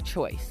by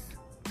choice,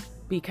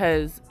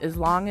 because as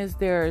long as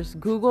there's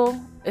Google,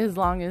 as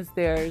long as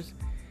there's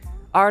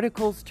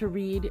articles to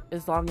read,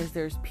 as long as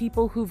there's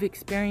people who've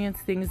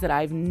experienced things that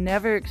I've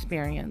never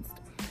experienced,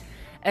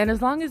 and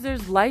as long as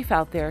there's life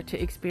out there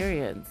to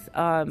experience,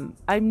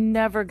 I'm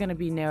never going to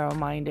be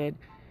narrow-minded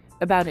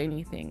about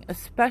anything,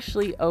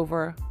 especially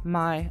over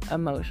my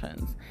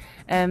emotions.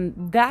 And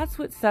that's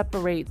what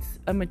separates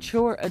a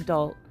mature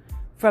adult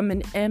from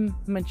an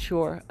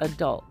immature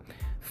adult.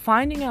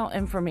 Finding out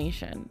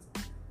information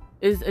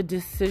is a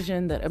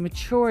decision that a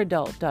mature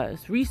adult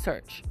does.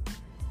 Research.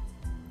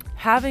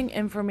 Having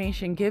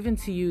information given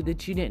to you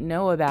that you didn't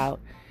know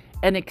about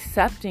and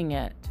accepting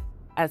it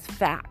as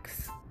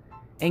facts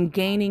and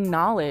gaining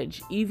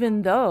knowledge,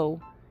 even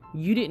though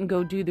you didn't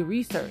go do the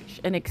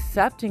research, and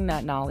accepting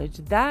that knowledge,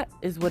 that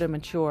is what a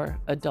mature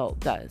adult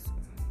does.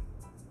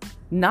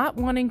 Not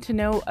wanting to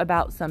know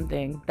about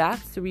something,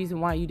 that's the reason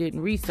why you didn't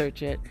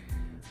research it,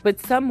 but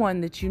someone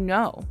that you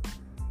know,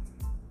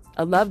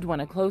 a loved one,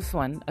 a close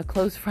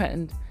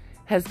friend,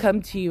 has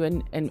come to you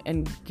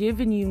and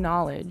given you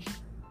knowledge,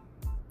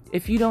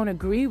 if you don't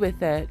agree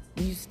with it,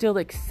 you still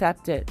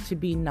accept it to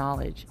be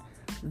knowledge.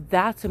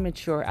 That's a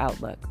mature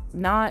outlook.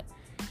 Not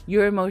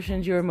your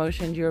emotions. Your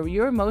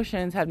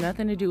emotions have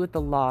nothing to do with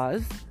the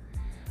laws,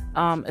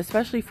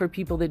 especially for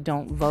people that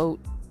don't vote.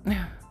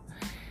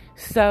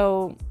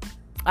 So,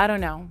 I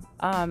don't know.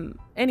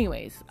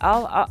 Anyways,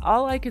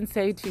 all I can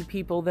say to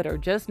people that are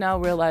just now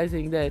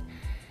realizing that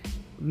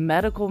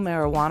medical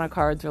marijuana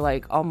cards are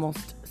like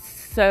almost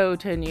so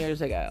 10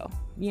 years ago,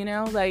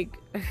 like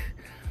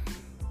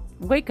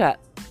wake up,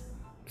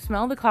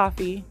 smell the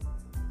coffee,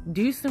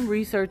 do some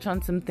research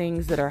on some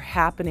things that are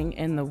happening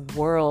in the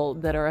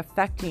world that are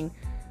affecting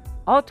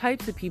all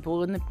types of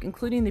people,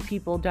 including the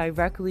people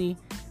directly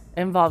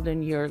involved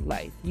in your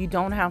life. You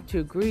don't have to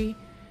agree.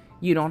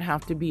 You don't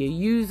have to be a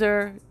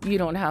user. You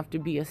don't have to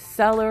be a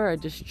seller, a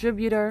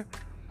distributor.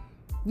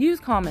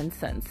 Use common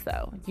sense,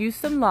 though. Use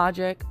some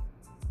logic.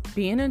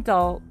 Be an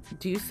adult.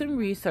 Do some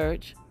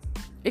research.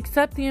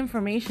 Accept the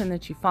information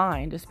that you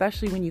find,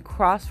 especially when you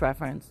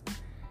cross-reference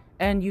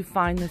and you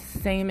find the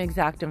same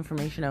exact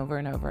information over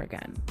and over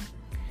again.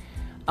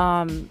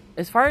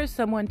 As far as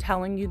someone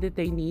telling you that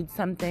they need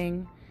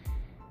something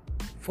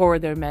for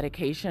their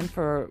medication,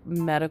 for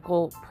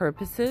medical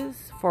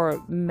purposes,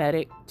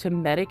 to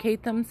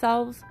medicate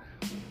themselves,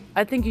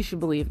 I think you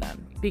should believe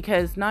them,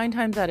 because 9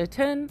 times out of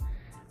 10,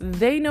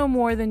 they know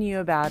more than you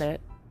about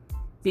it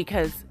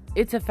because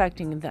it's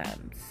affecting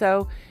them.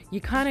 So you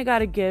kind of got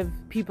to give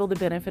people the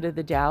benefit of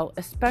the doubt,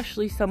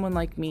 especially someone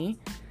like me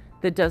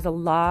that does a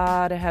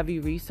lot of heavy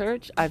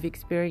research. I've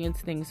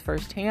experienced things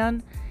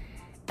firsthand,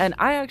 and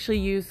I actually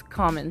use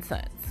common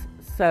sense.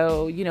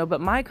 So,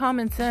 but my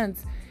common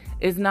sense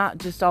is not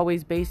just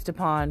always based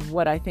upon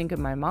what I think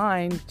in my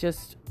mind,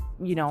 just,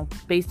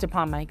 based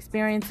upon my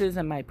experiences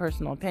and my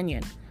personal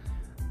opinion.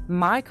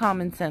 My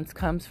common sense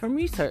comes from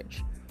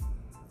research.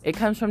 It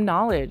comes from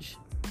knowledge.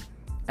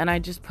 And I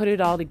just put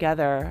it all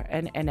together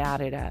and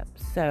add it up.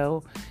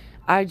 So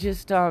I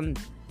just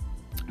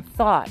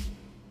thought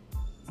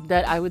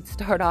that I would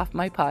start off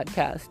my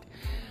podcast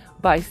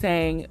by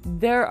saying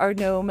there are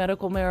no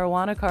medical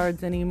marijuana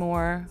cards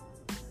anymore.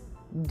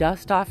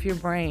 Dust off your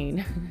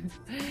brain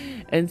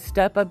and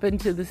step up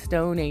into the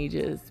Stone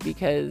Ages,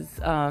 because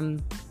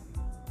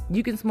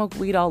you can smoke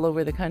weed all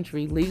over the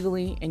country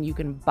legally, and you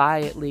can buy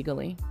it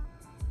legally.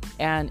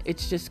 And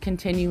it's just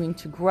continuing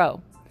to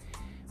grow.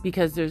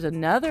 Because there's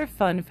another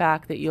fun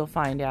fact that you'll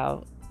find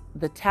out.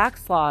 The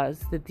tax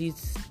laws that these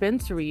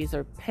dispensaries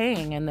are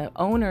paying, and the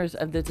owners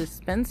of the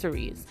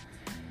dispensaries,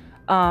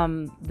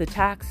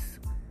 the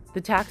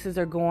taxes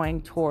are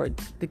going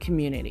towards the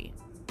community.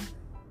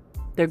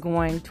 They're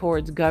going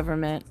towards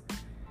government,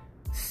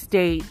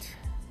 state,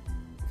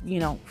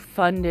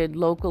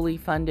 locally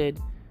funded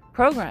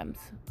programs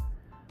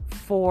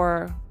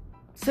for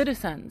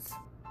citizens,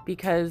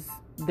 because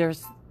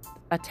there's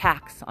a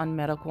tax on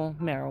medical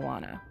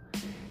marijuana.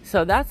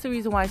 So that's the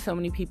reason why so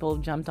many people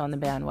have jumped on the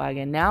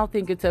bandwagon now,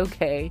 think it's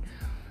okay,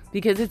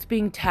 because it's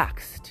being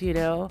taxed,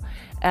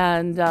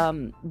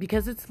 and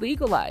because it's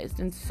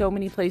legalized in so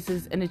many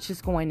places, and it's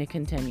just going to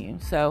continue.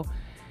 So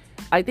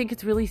I think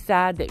it's really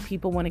sad that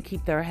people want to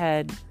keep their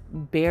head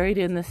buried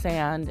in the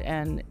sand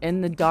and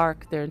in the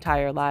dark their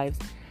entire lives,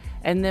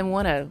 and then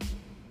want to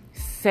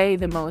say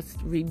the most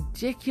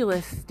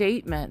ridiculous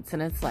statements.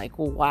 And it's like,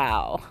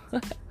 wow,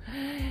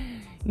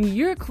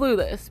 you're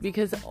clueless,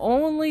 because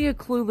only a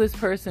clueless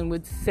person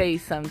would say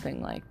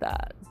something like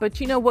that. But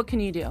what can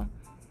you do?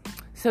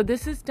 So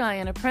this is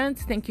Diana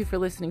Prince. Thank you for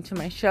listening to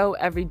my show.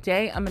 Every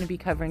day I'm going to be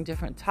covering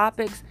different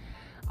topics.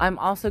 I'm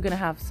also going to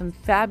have some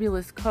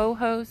fabulous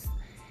co-hosts.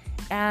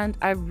 And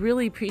I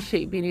really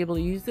appreciate being able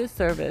to use this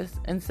service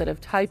instead of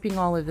typing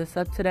all of this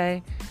up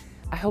today.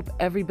 I hope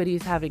everybody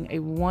is having a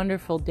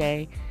wonderful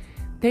day.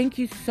 Thank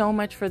you so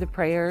much for the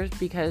prayers,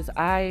 because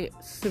I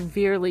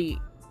severely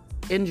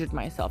injured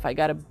myself. I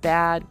got a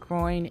bad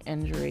groin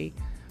injury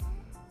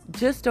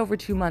just over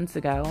 2 months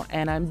ago,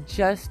 and I'm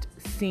just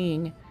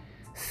seeing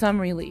some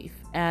relief.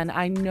 And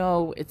I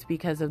know it's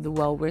because of the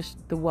well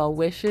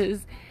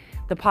wishes,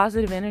 the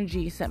positive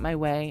energy sent my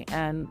way,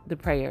 and the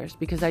prayers,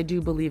 because I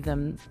do believe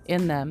in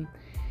them.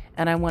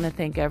 And I want to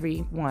thank every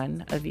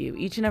one of you,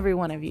 each and every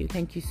one of you.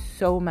 Thank you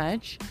so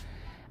much.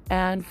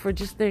 And for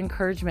just the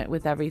encouragement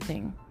with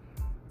everything.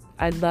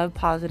 I love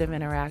positive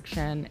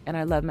interaction, and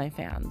I love my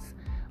fans.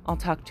 I'll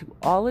talk to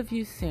all of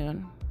you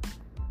soon.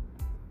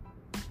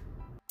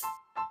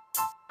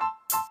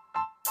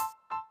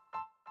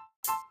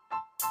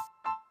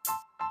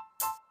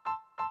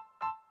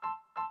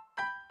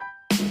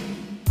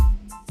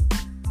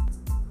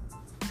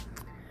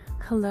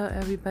 Hello,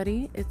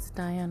 everybody. It's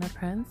Diana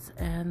Prince,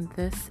 and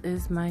this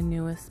is my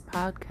newest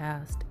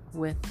podcast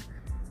with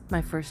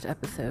my first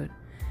episode.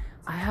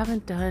 I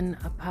haven't done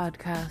a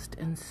podcast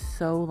in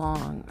so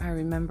long. I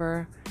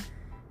remember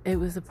it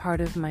was a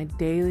part of my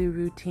daily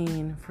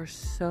routine for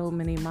so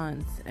many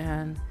months,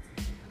 and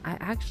I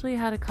actually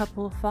had a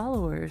couple of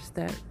followers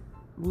that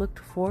looked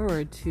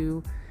forward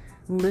to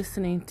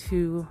listening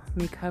to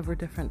me cover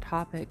different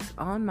topics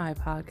on my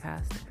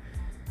podcast.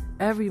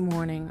 every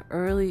morning,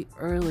 early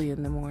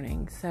in the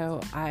morning. So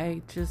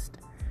I just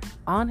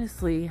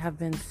honestly have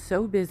been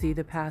so busy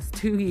the past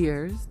 2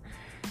 years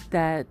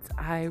that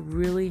I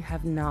really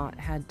have not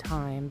had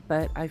time,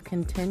 but I've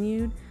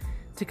continued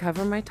to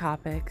cover my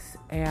topics,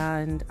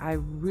 and I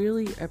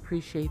really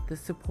appreciate the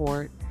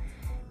support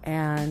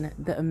and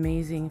the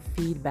amazing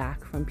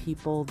feedback from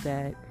people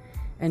that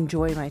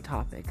enjoy my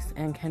topics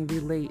and can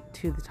relate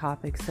to the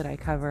topics that I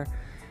cover.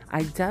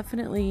 I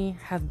definitely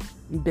have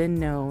been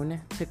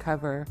known to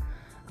cover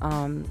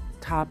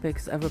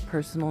topics of a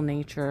personal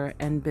nature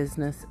and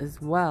business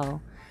as well,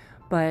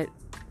 but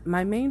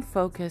my main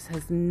focus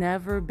has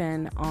never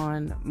been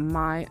on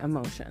my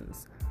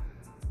emotions.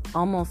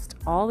 Almost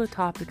all the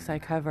topics I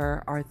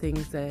cover are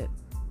things that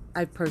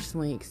I've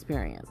personally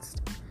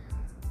experienced.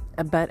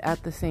 But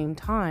at the same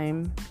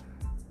time,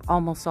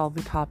 almost all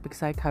the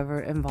topics I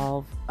cover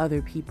involve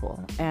other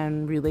people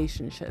and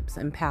relationships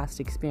and past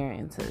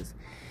experiences.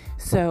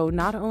 So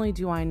not only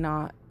do I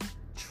not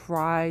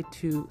try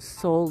to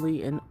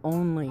solely and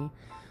only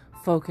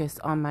focus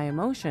on my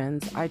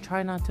emotions, I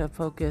try not to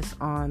focus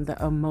on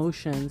the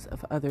emotions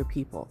of other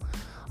people.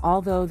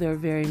 Although they're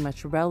very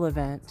much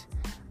relevant,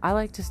 I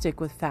like to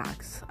stick with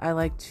facts. I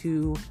like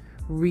to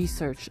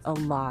research a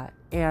lot,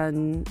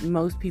 and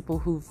most people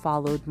who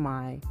followed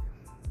my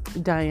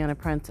Diana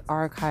Prince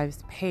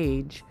Archives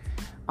page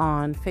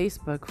on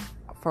Facebook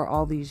for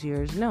all these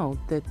years know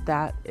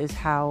that is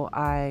how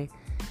I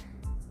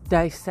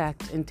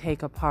dissect and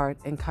take apart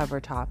and cover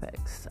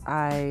topics.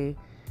 I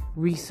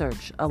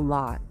research a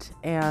lot,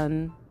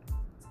 and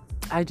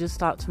I just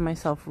thought to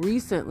myself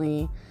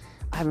recently,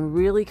 I'm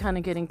really kind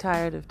of getting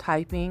tired of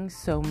typing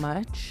so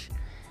much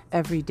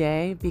every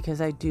day because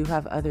I do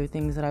have other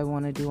things that I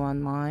want to do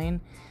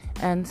online,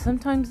 and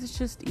sometimes it's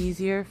just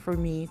easier for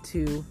me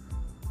to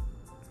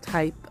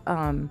type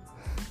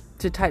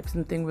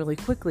something really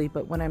quickly,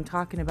 but when I'm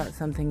talking about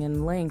something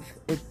in length,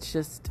 it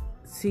just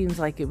seems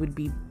like it would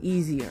be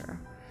easier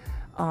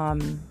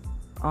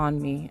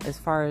on me, as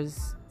far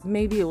as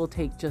maybe it will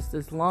take just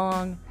as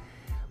long,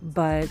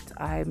 but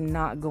I'm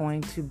not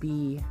going to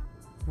be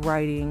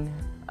writing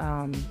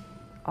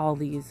all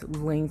these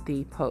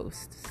lengthy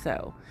posts.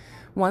 So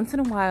once in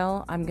a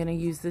while, I'm going to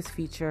use this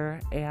feature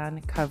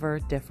and cover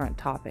different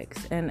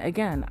topics. And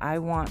again, I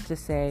want to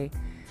say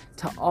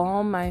to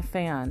all my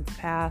fans,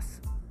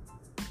 past,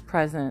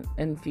 present,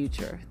 and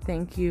future,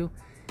 thank you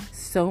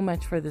so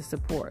much for the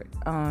support.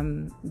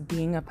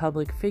 Being a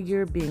public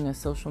figure, being a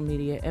social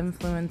media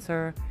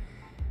influencer,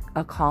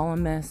 a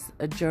columnist,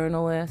 a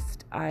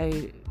journalist,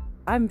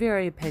 I'm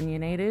very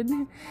opinionated.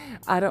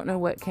 I don't know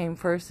what came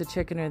first, the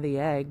chicken or the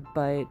egg,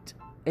 but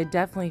it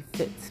definitely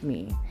fits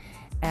me.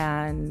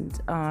 And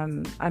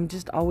I'm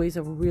just always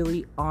a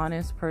really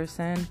honest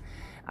person.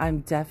 I'm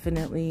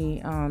definitely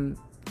an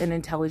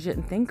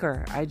intelligent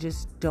thinker. I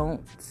just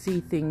don't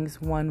see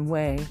things one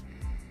way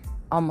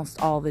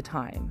almost all the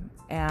time.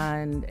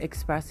 And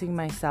expressing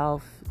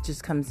myself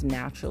just comes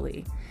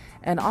naturally.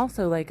 And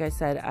also, like I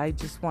said, I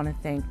just want to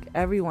thank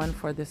everyone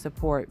for the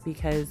support,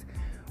 because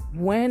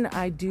when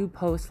I do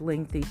post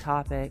lengthy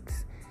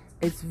topics,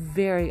 it's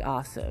very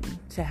awesome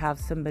to have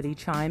somebody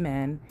chime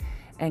in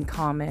and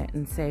comment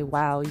and say,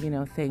 wow,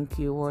 thank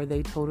you, or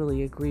they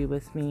totally agree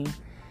with me.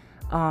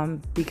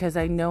 Because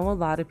I know a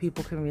lot of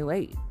people can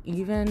relate,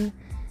 even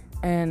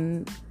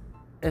and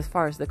as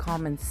far as the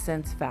common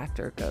sense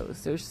factor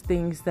goes. There's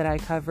things that I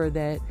cover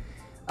that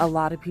a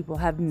lot of people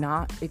have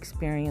not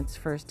experienced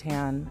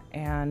firsthand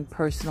and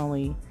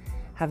personally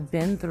have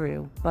been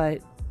through,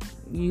 but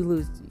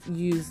you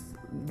use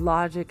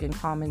logic and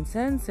common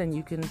sense, and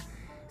you can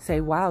say,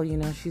 wow,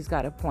 she's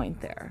got a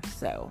point there.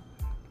 So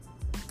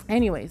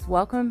anyways,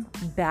 welcome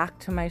back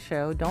to my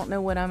show. Don't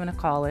know what I'm going to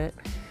call it,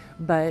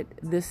 but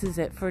this is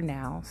it for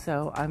now.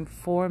 So I'm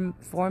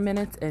four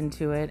minutes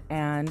into it,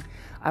 and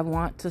I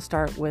want to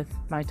start with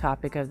my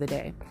topic of the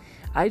day.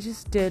 I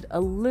just did a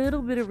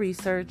little bit of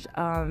research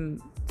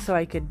so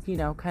I could,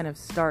 kind of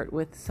start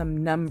with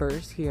some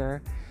numbers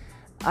here.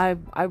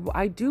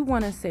 I do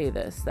want to say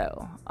this,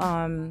 though.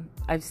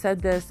 I've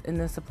said this, and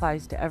this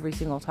applies to every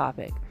single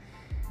topic.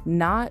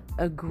 Not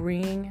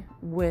agreeing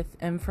with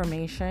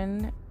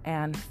information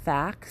and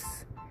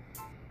facts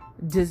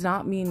does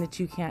not mean that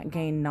you can't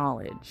gain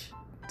knowledge.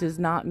 Does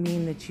not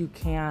mean that you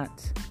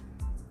can't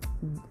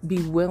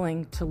be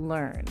willing to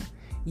learn.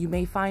 You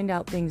may find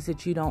out things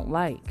that you don't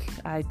like.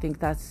 I think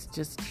that's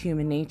just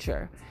human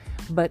nature.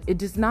 But it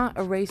does not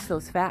erase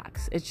those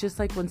facts. It's just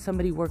like when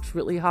somebody works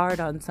really hard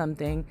on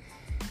something,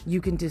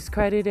 you can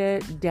discredit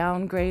it,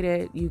 downgrade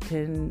it. You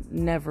can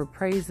never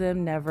praise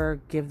them,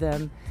 never give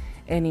them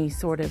any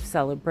sort of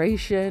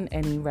celebration,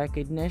 any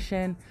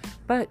recognition,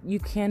 but you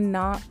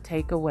cannot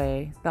take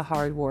away the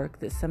hard work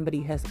that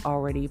somebody has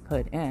already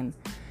put in.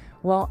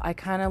 Well, I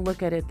kind of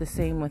look at it the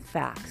same with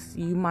facts.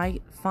 You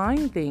might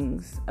find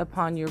things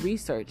upon your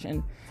research,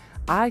 and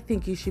I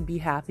think you should be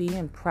happy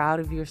and proud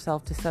of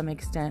yourself to some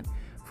extent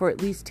for at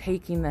least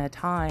taking the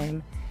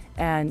time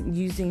and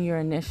using your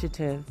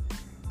initiative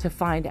to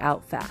find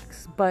out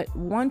facts. But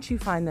once you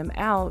find them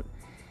out,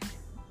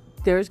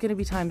 there's going to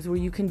be times where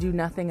you can do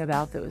nothing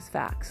about those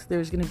facts.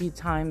 There's going to be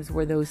times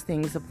where those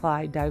things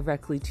apply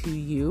directly to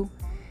you,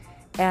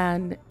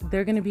 and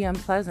they're going to be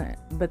unpleasant.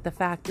 But the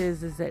fact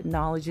is that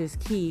knowledge is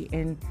key,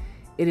 and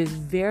it is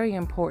very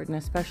important,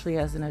 especially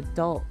as an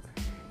adult,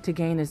 to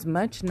gain as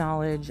much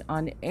knowledge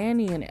on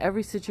any and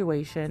every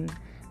situation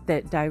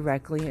that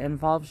directly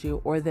involves you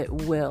or that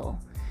will.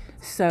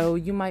 So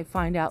you might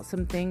find out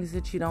some things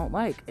that you don't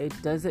like. It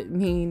doesn't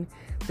mean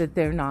that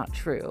they're not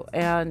true.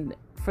 And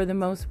for the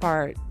most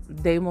part,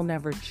 they will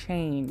never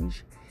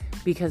change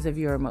because of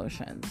your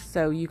emotions.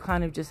 So you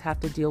kind of just have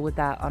to deal with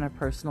that on a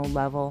personal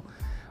level.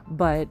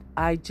 But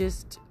I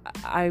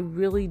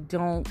definitely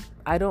don't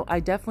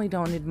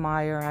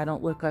admire, I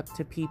don't look up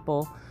to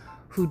people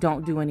who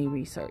don't do any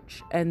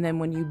research. And then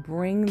when you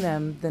bring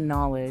them the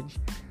knowledge,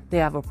 they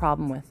have a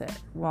problem with it.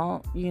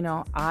 Well,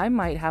 I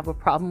might have a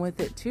problem with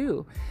it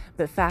too,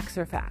 but facts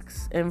are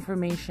facts.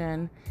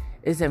 Information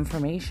is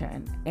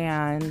information,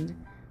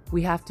 and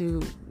we have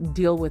to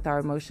deal with our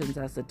emotions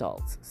as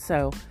adults.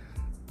 So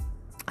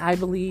I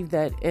believe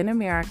that in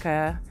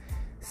America,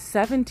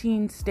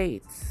 17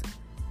 states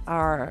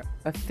are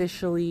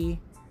officially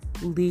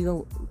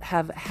legal,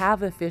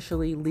 have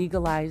officially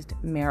legalized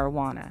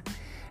marijuana.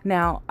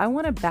 Now, I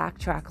want to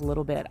backtrack a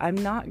little bit. I'm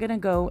not going to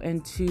go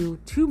into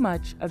too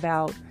much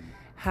about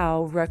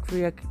how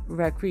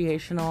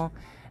recreational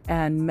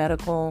and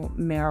medical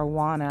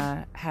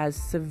marijuana has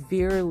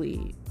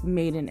severely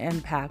made an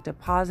impact, a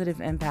positive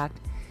impact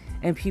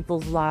in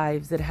people's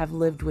lives that have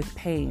lived with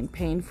pain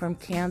from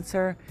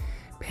cancer,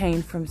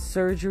 pain from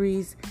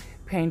surgeries,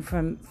 pain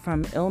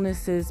from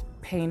illnesses,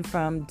 pain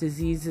from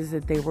diseases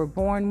that they were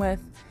born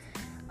with.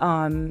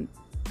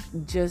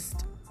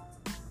 Just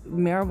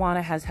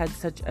marijuana has had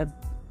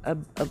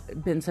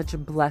been such a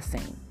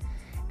blessing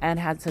and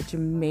had such a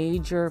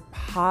major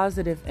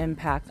positive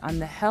impact on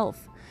the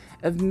health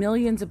of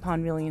millions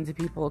upon millions of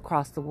people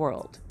across the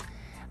world.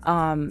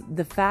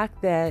 The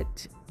fact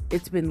that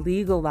it's been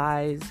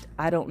legalized,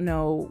 I don't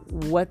know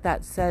what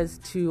that says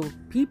to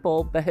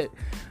people, but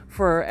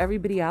for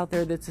everybody out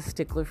there that's a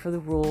stickler for the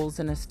rules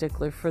and a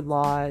stickler for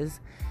laws,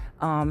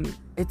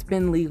 it's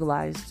been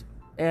legalized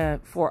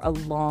for a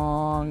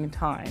long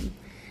time.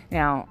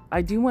 Now,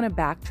 I do want to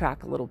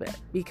backtrack a little bit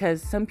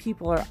because some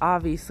people are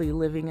obviously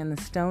living in the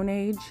Stone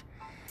Age.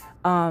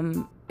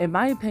 In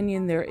my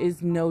opinion, there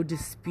is no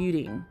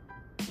disputing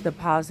the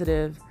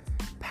positive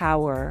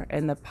power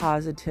and the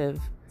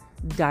positive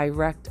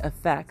direct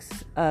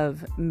effects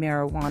of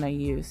marijuana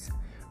use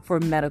for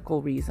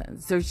medical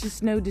reasons. There's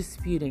just no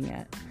disputing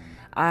it.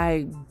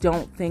 I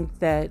don't think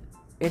that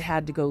it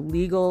had to go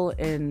legal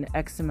in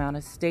X amount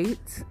of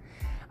states.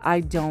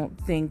 I don't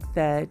think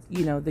that,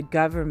 the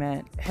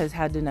government has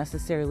had to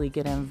necessarily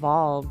get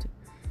involved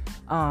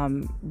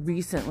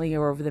recently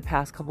or over the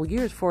past couple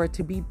years for it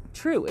to be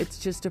true. It's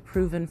just a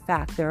proven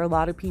fact. There are a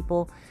lot of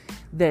people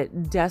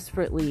that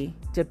desperately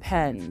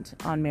depend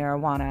on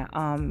marijuana.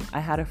 I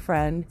had a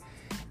friend,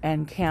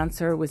 and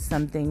cancer was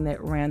something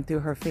that ran through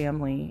her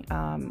family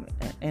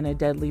in a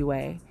deadly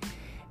way.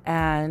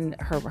 And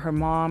her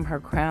mom, her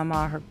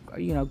grandma, her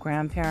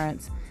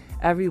grandparents,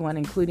 everyone,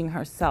 including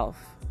herself,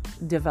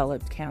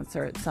 developed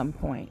cancer at some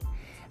point.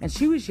 And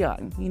she was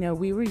young.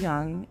 We were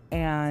young,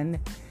 and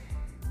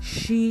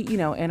she,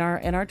 in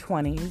our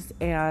 20s.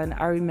 And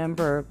I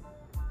remember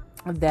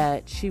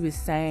that she was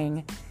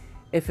saying,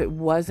 if it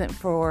wasn't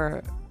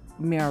for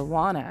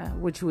marijuana,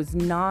 which was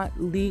not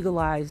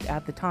legalized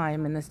at the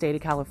time in the state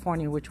of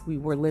California, which we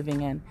were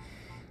living in,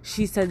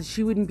 she said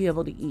she wouldn't be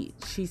able to eat.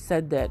 She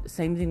said that,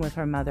 same thing with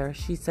her mother.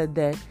 She said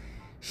that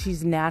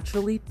she's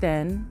naturally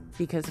thin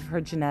because of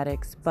her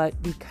genetics,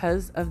 but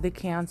because of the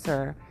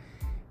cancer,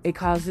 it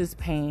causes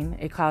pain,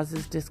 it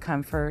causes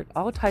discomfort,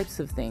 all types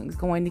of things,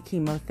 going to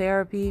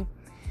chemotherapy,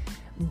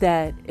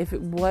 that if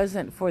it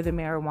wasn't for the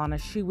marijuana,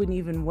 she wouldn't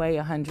even weigh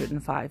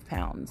 105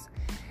 pounds.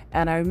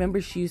 And I remember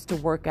she used to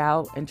work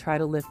out and try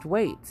to lift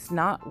weights,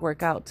 not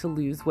work out to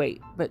lose weight,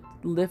 but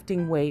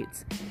lifting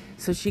weights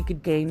so she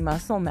could gain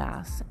muscle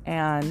mass.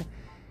 And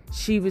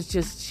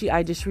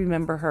I just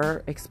remember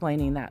her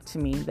explaining that to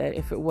me, that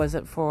if it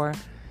wasn't for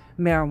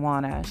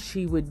marijuana,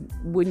 she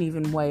wouldn't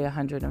even weigh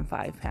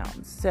 105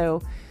 pounds.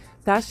 So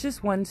that's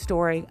just one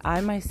story.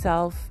 I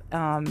myself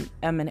am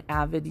an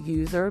avid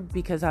user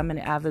because I'm an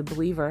avid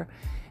believer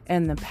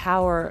in the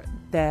power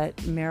that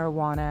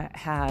marijuana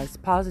has,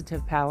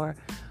 positive power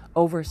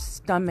over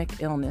stomach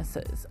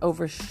illnesses,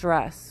 over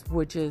stress,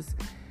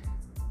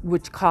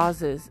 which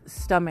causes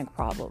stomach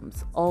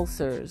problems,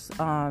 ulcers,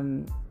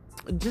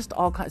 just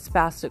all kinds,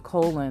 spastic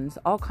colons,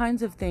 all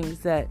kinds of things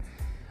that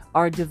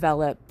are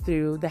developed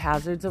through the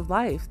hazards of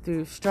life,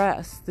 through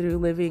stress, through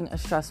living a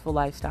stressful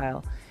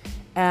lifestyle.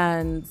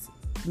 And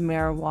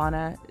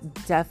marijuana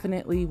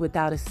definitely,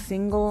 without a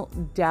single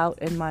doubt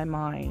in my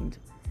mind,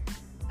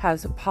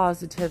 has a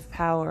positive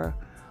power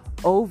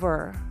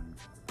over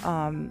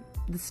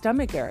the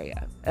stomach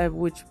area,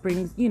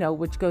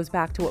 which goes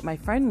back to what my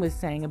friend was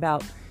saying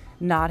about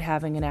not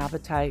having an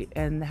appetite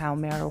and how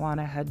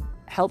marijuana had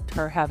helped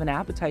her have an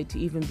appetite to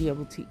even be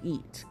able to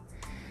eat.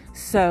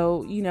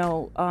 So,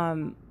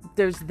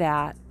 there's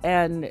that.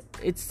 And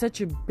it's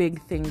such a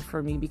big thing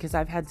for me because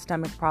I've had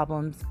stomach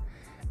problems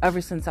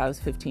ever since I was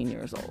 15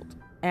 years old.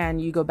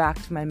 And you go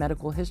back to my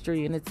medical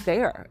history and it's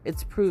there.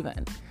 It's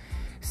proven.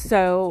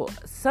 So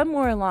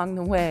somewhere along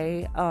the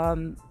way,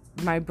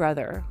 my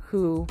brother,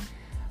 who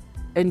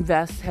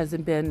has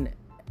been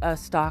a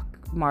stock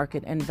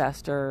market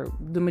investor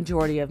the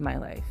majority of my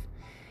life,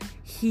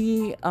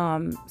 he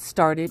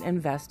started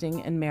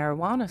investing in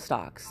marijuana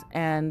stocks.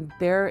 And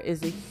there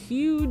is a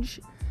huge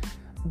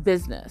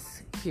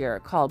business here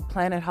called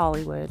Planet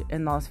Hollywood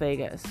in Las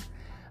Vegas.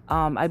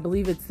 I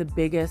believe it's the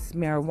biggest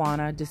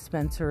marijuana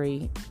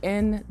dispensary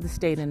in the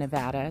state of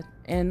Nevada,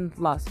 in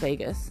Las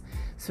Vegas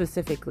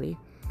specifically.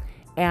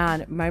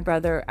 And my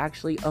brother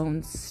actually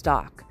owns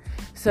stock.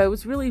 So it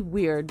was really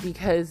weird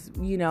because,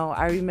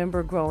 I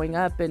remember growing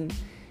up and,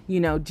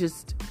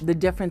 just the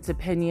different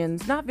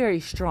opinions, not very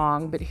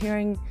strong, but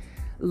hearing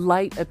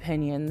light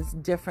opinions,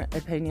 different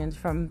opinions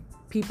from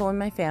people in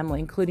my family,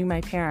 including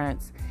my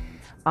parents,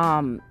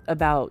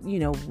 about,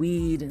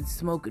 weed and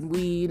smoking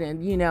weed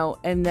and,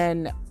 and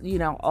then,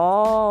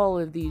 all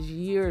of these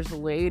years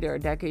later,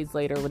 decades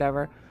later,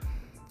 whatever,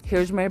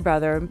 here's my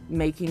brother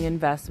making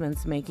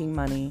investments, making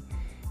money.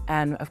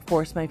 And of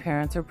course, my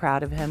parents are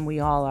proud of him. We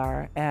all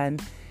are.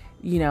 And,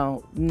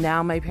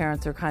 now my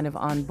parents are kind of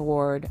on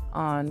board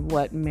on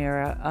what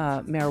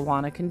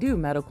marijuana can do,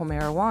 medical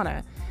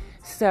marijuana.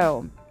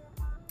 So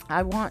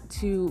I want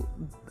to,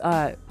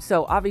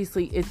 so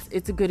obviously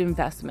it's a good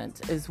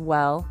investment as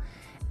well.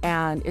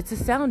 And it's a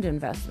sound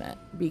investment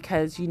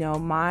because,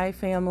 my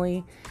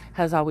family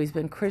has always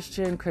been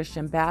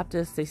Christian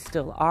Baptist. They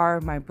still are.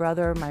 My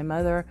brother, my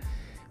mother,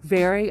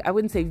 very, I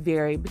wouldn't say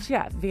very, but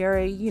yeah,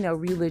 very,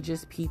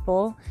 religious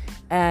people.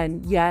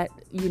 And yet,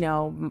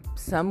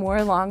 somewhere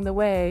along the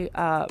way,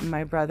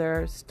 my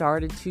brother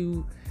started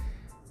to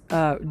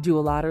do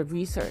a lot of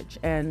research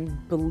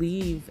and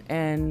believe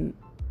in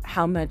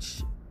how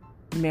much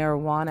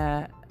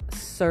marijuana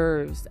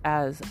serves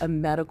as a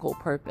medical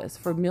purpose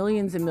for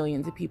millions and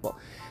millions of people.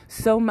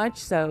 So much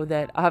so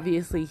that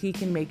obviously he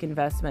can make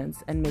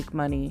investments and make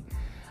money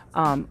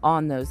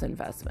on those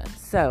investments.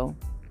 So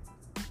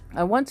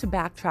I want to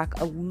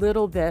backtrack a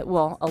little bit,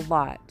 well, a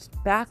lot,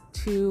 back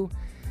to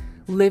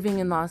living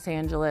in Los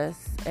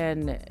Angeles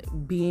and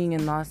being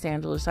in Los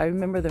Angeles. I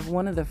remember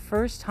one of the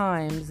first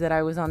times that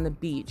I was on the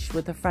beach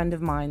with a friend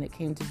of mine that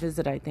came to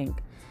visit, I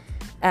think,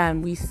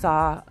 and we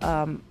saw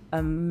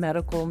a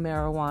medical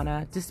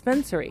marijuana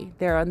dispensary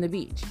there on the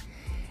beach.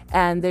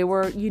 And they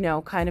were,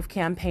 kind of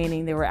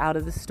campaigning. They were out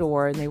of the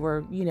store and they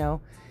were,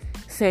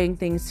 saying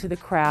things to the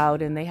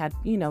crowd, and they had,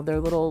 their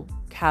little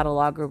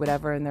catalog or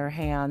whatever in their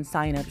hand,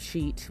 sign-up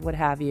sheet, what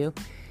have you.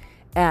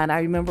 And I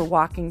remember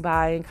walking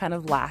by and kind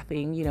of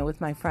laughing, with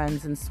my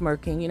friends and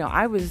smirking.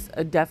 I was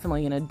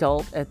definitely an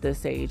adult at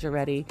this age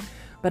already,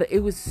 but it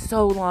was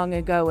so long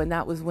ago, and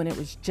that was when it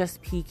was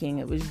just peaking.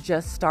 It was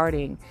just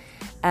starting.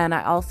 And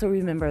I also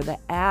remember the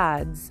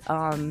ads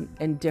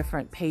in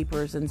different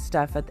papers and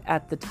stuff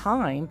at the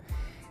time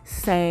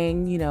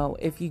saying,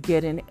 if you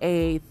get an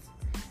eighth,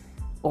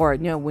 or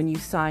when you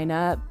sign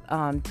up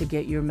to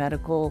get your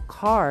medical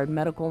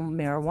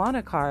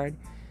marijuana card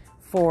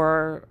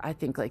for, I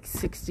think, like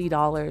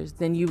 $60,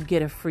 then you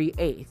get a free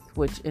eighth,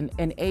 which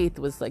an eighth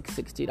was like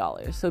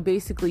 $60. So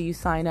basically you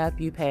sign up,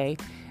 you pay,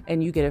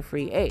 and you get a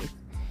free eighth.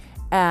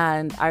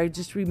 And I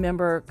just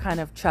remember kind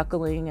of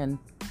chuckling and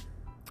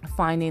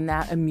finding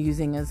that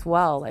amusing as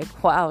well.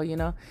 Like, wow,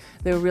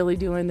 they're really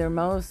doing their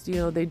most,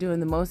 they're doing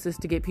the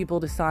mostest to get people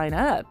to sign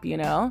up,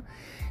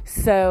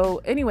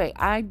 So anyway,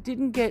 I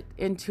didn't get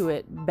into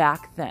it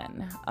back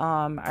then.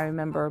 I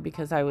remember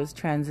because I was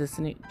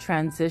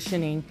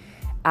transitioning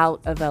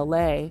out of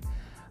LA.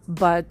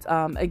 But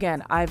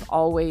again, I've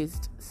always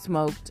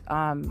smoked.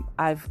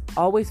 I've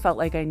always felt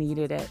like I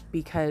needed it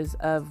because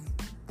of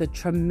the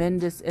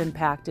tremendous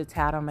impact it's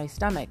had on my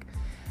stomach.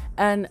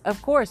 And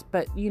of course,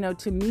 but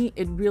to me,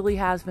 it really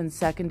has been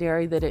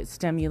secondary that it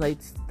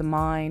stimulates the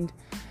mind,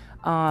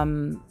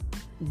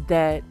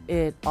 that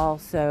it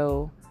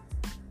also,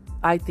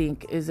 I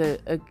think,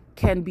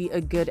 can be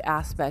a good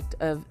aspect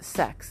of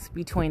sex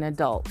between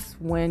adults.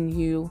 When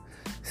you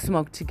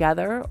smoke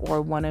together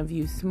or one of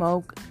you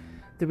smoke,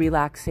 the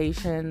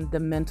relaxation, the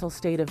mental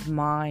state of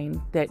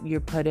mind that you're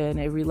put in,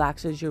 it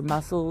relaxes your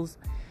muscles,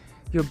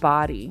 your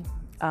body,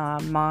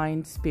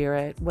 mind,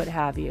 spirit, what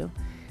have you.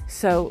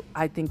 So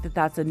I think that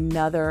that's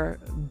another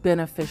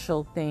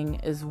beneficial thing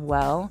as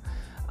well.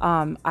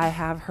 I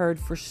have heard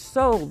for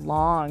so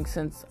long,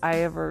 since I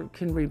ever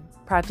can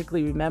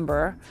practically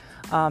remember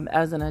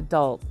as an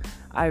adult,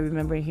 I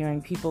remember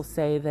hearing people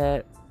say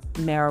that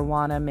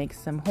marijuana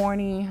makes them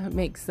horny,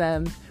 makes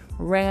them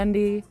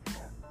randy,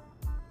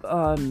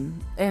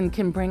 and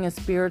can bring a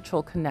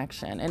spiritual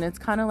connection. And it's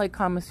kind of like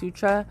Kama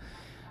Sutra.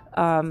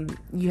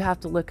 You have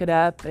to look it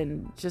up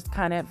and just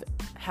kind of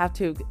have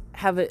to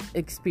have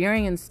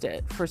experienced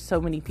it for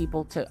so many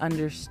people to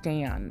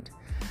understand.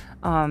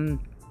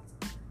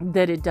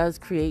 that it does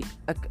create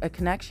a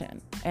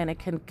connection, and it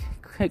can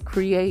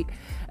create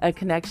a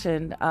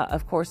connection,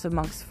 of course,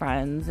 amongst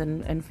friends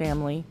and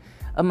family,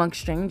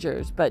 amongst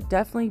strangers, but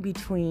definitely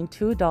between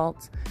two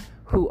adults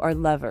who are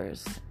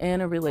lovers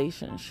in a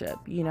relationship.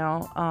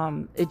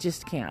 It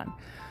just can.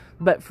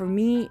 But for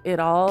me, it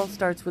all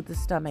starts with the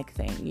stomach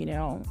thing,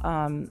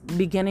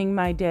 beginning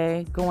my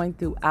day, going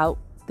throughout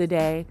the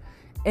day,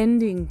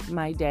 ending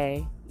my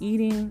day,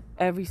 eating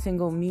every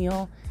single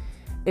meal.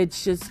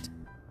 It's just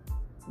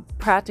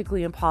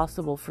practically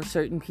impossible for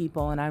certain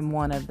people, and I'm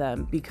one of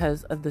them,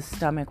 because of the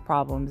stomach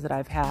problems that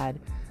I've had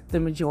the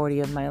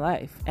majority of my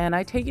life. And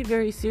I take it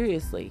very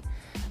seriously.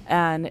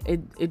 And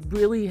it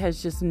really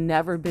has just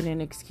never been an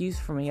excuse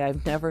for me.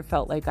 I've never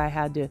felt like I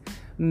had to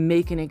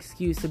make an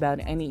excuse about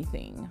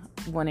anything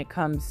when it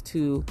comes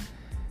to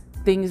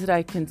things that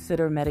I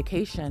consider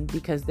medication,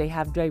 because they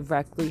have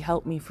directly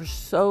helped me for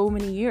so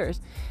many years.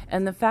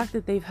 And the fact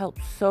that they've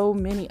helped so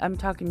many, I'm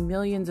talking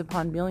millions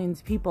upon millions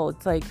of people,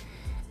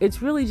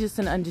 it's really just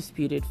an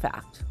undisputed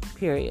fact,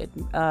 period.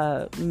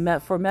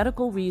 For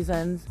medical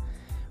reasons,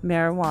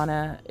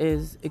 marijuana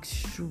is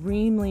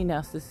extremely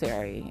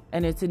necessary,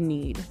 and it's a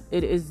need.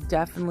 It is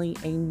definitely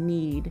a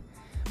need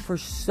for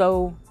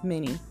so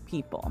many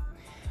people.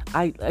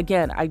 I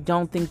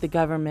don't think the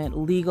government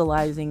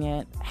legalizing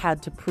it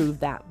had to prove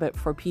that, but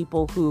for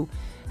people who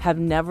have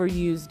never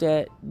used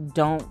it,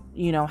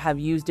 have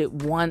used it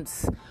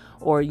once,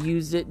 or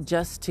used it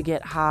just to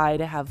get high,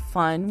 to have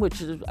fun,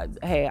 which is,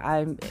 hey,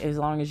 as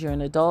long as you're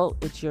an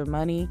adult, it's your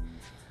money.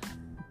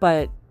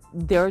 But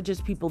there are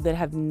just people that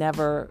have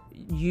never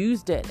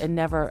used it and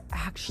never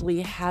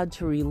actually had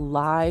to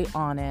rely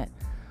on it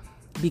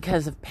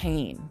because of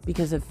pain,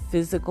 because of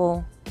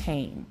physical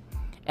pain,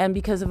 and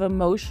because of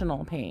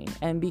emotional pain,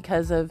 and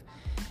because of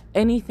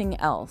anything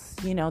else.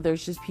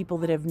 There's just people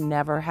that have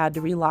never had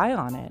to rely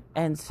on it.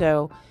 And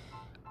so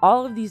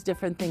all of these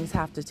different things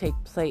have to take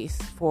place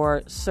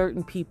for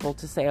certain people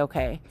to say,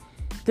 okay,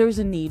 there's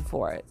a need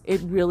for it.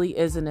 It really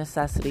is a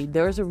necessity.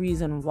 There's a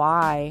reason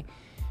why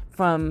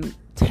from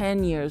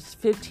 10 years,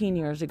 15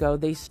 years ago,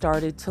 they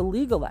started to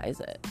legalize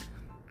it.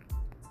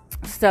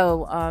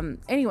 So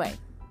anyway,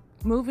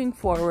 moving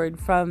forward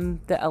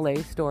from the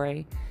LA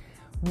story,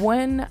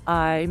 when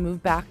I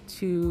moved back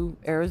to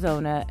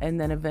Arizona and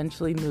then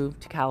eventually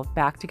moved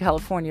back to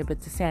California, but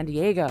to San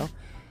Diego,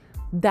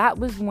 that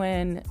was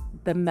when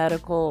the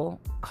medical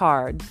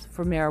cards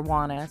for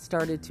marijuana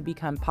started to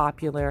become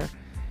popular,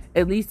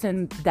 at least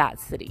in that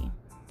city.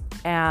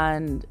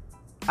 And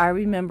I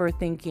remember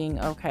thinking,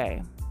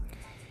 okay,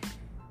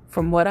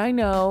 from what I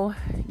know,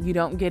 you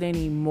don't get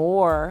any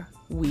more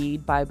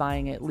weed by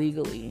buying it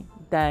legally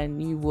than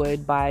you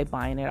would by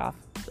buying it off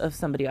of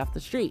somebody off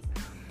the street.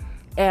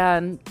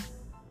 And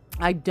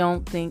I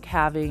don't think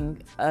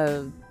having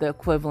the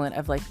equivalent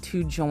of like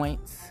 2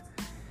 joints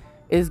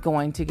is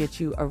going to get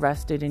you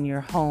arrested in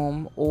your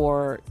home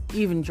or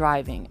even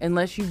driving,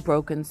 unless you've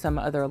broken some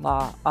other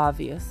law,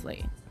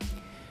 obviously.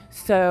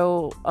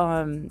 So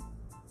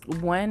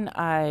when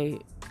I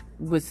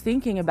was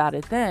thinking about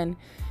it then,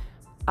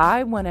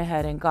 I went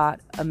ahead and got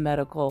a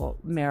medical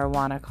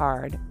marijuana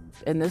card,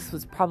 and this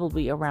was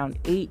probably around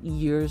 8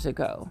 years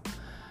ago.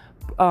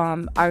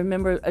 I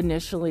remember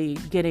initially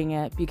getting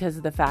it because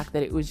of the fact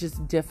that it was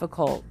just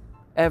difficult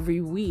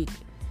every week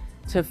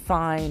to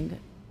find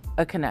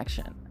a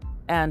connection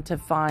and to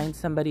find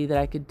somebody that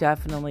I could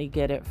definitely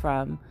get it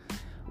from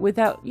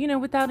without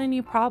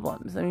any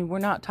problems. I mean, we're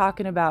not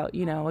talking about,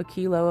 a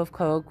kilo of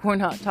coke. We're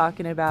not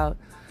talking about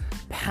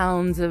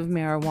pounds of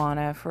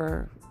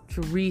marijuana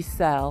to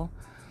resell.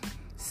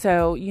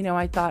 So,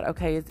 I thought,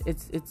 okay,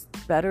 it's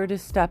better to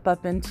step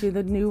up into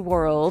the new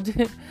world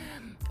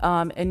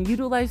and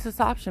utilize this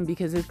option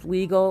because it's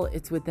legal,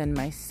 it's within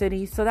my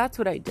city. So that's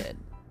what I did.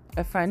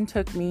 A friend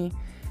took me,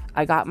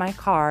 I got my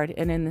card,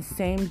 and in the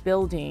same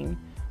building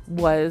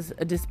was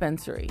a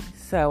dispensary.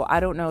 So I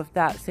don't know if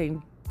that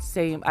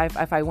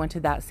if I went to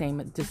that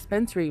same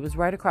dispensary, it was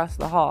right across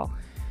the hall.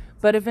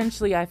 But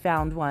eventually I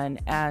found one,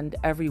 and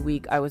every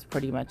week I was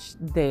pretty much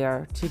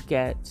there to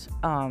get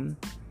a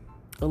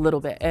little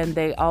bit. And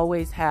they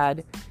always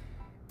had,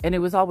 and it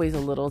was always a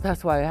little,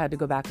 that's why I had to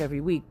go back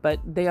every week, but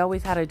they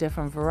always had a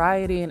different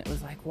variety, and it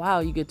was like, wow,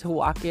 you get to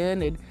walk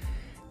in and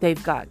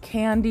they've got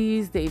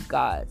candies, they've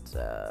got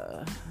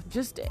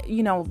just,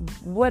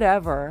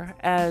 whatever,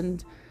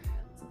 and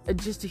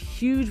just a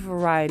huge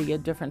variety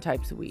of different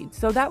types of weed.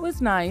 So that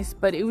was nice,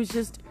 but it was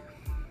just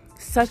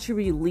such a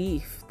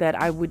relief that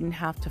I wouldn't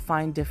have to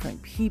find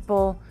different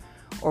people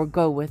or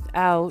go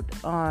without,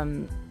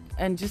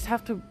 and just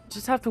have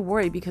to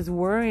worry, because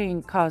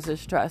worrying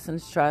causes stress,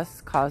 and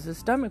stress causes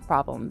stomach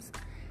problems,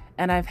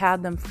 and I've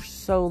had them for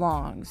so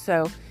long.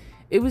 So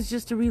it was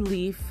just a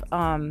relief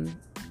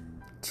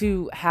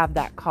to have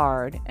that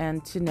card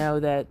and to know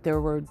that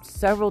there were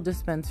several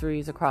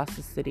dispensaries across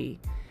the city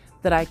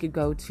that I could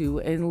go to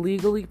and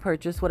legally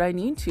purchase what I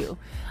need to.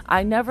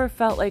 I never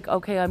felt like,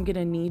 okay, I'm going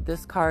to need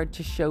this card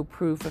to show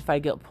proof if I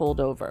get pulled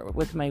over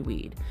with my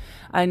weed.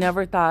 I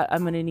never thought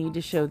I'm going to need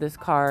to show this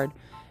card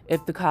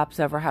if the cops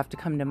ever have to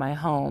come to my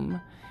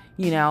home.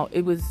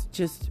 It was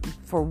just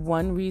for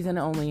one reason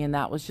only, and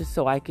that was just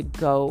so I could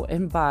go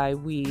and buy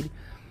weed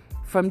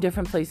from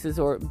different places,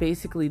 or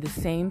basically the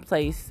same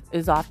place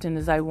as often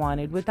as I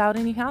wanted without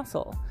any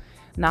hassle.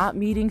 Not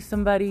meeting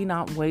somebody,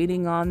 not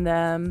waiting on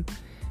them,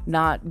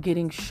 not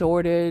getting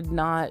shorted,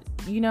 not,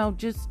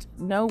 just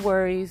no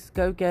worries,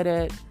 go get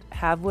it,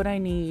 have what I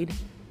need,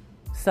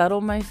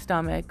 settle my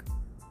stomach,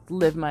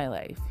 live my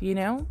life,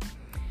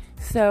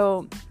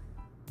 So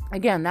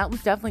again, that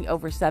was definitely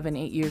over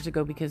 7-8 years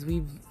ago, because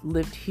we've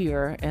lived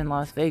here in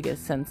Las Vegas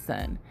since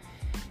then.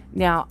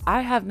 Now,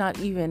 I have not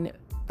even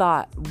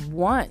thought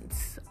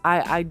once,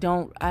 I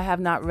have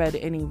not read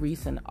any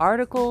recent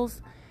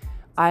articles.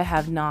 I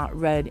have not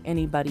read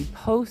anybody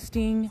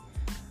posting.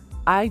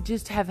 I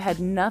just have had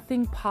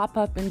nothing pop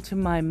up into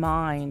my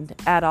mind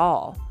at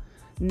all.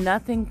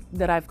 Nothing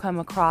that I've come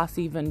across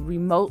even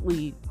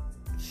remotely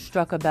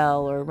struck a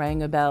bell or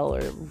rang a bell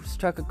or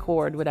struck a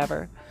chord,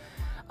 whatever.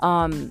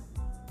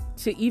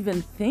 To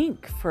even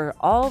think for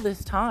all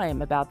this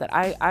time about that.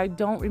 I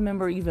don't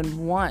remember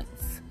even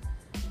once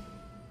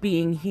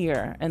being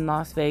here in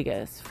Las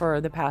Vegas for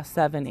the past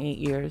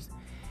 7-8 years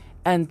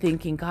and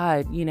thinking,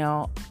 God,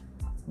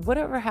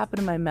 whatever happened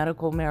to my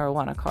medical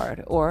marijuana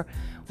card? Or,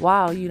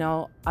 wow,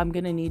 I'm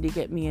going to need to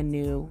get me a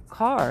new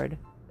card.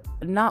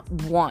 Not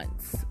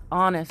once,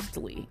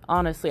 honestly,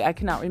 I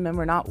cannot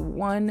remember not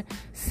one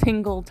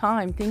single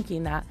time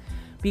thinking that,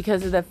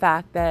 because of the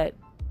fact that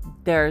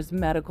there's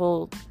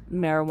medical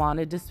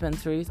marijuana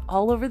dispensaries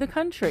all over the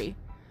country.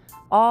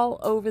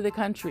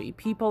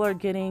 People are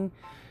getting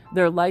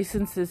their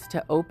licenses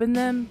to open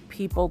them.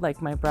 People like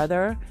my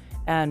brother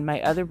and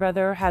my other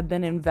brother have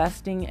been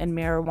investing in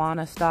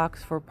marijuana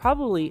stocks for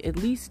probably at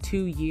least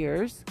 2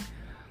 years.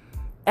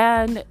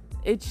 And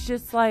it's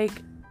just like,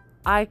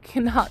 I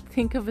cannot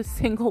think of a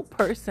single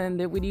person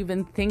that would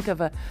even think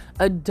of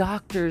a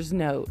doctor's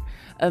note,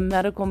 a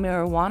medical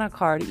marijuana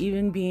card,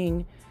 even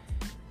being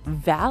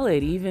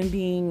valid, even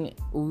being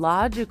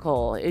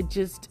logical. It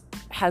just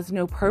has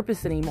no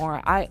purpose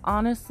anymore. I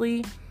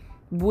honestly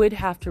would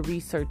have to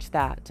research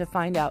that to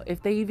find out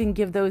if they even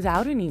give those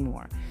out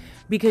anymore,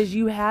 because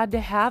you had to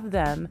have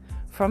them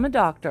from a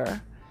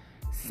doctor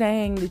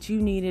saying that you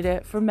needed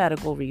it for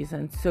medical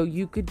reasons, so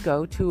you could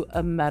go to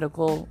a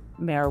medical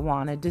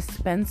marijuana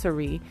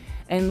dispensary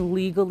and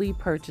legally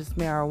purchase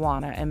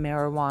marijuana and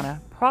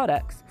marijuana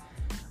products.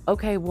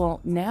 Okay,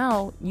 well,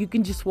 now you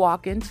can just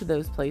walk into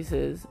those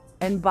places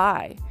and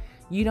buy.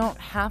 You don't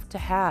have to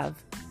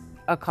have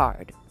a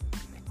card.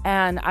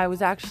 And I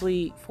was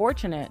actually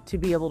fortunate to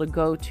be able to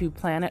go to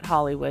Planet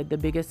Hollywood, the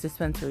biggest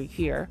dispensary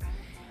here,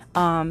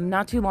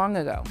 not too long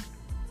ago.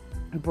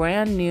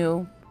 Brand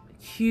new,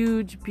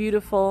 huge,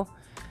 beautiful,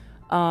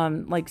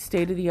 like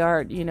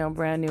state-of-the-art,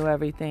 brand new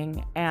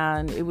everything.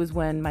 And it was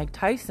when Mike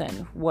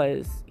Tyson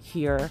was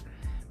here,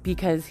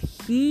 because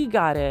he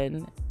got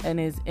in and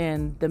is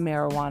in the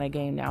marijuana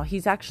game now.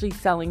 He's actually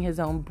selling his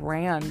own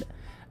brand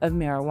of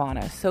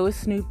marijuana. So is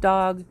Snoop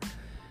Dogg.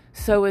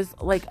 So is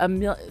like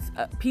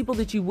people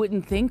that you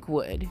wouldn't think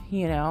would,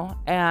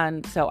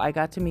 And so I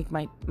got to meet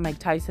Mike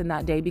Tyson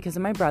that day because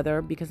of my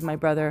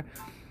brother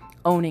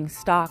owning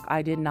stock.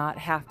 I did not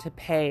have to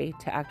pay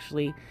to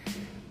actually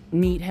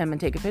meet him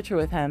and take a picture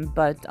with him.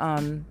 But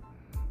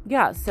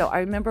so I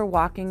remember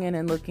walking in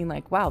and looking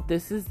like, wow,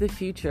 this is the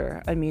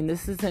future. I mean,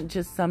 this isn't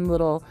just some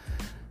little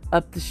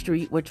up the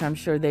street, which I'm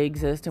sure they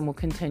exist and will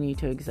continue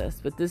to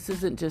exist, but this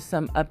isn't just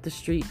some up the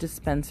street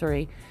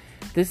dispensary.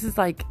 This is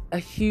like a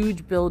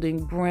huge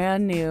building,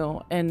 brand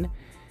new, and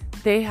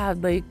they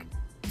had like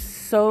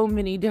so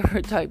many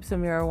different types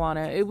of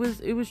marijuana. It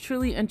was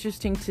truly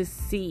interesting to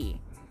see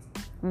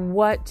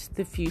what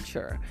the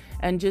future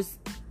and just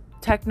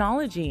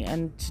technology,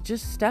 and to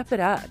just step it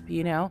up.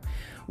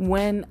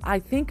 When I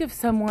think of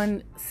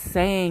someone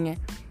saying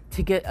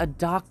to get a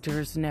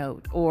doctor's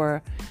note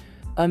or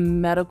a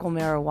medical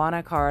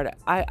marijuana card,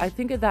 I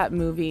think of that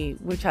movie,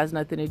 which has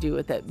nothing to do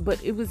with it,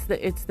 but it's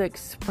the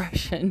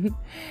expression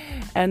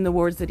and the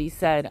words that he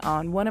said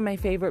on one of my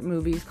favorite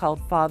movies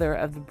called Father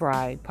of the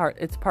Bride.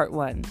 It's part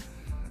 1.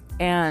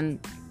 And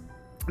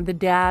the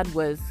dad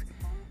was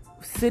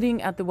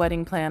sitting at the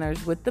wedding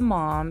planners with the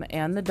mom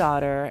and the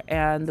daughter,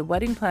 and the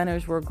wedding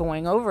planners were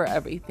going over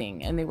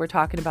everything, and they were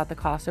talking about the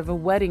cost of a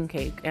wedding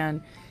cake.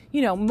 And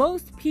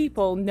most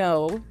people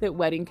know that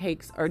wedding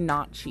cakes are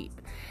not cheap,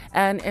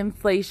 and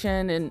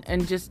inflation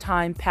and just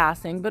time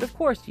passing. But of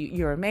course,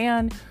 you're a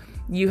man,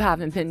 you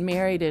haven't been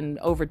married in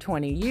over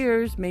 20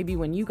 years. Maybe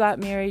when you got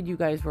married, you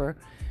guys were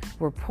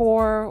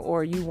poor,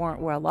 or you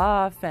weren't well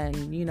off,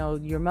 and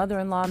your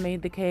mother-in-law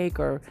made the cake,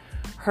 or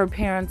her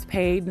parents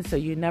paid, and so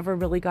you never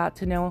really got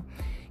to know.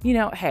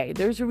 Hey,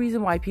 there's a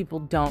reason why people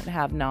don't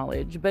have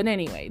knowledge. But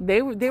anyway,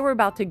 they were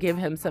about to give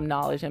him some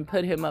knowledge and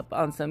put him up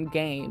on some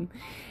game.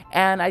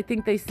 And I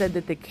think they said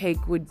that the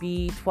cake would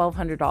be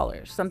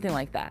 $1,200, something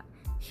like that.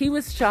 He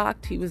was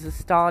shocked. He was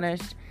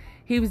astonished.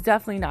 He was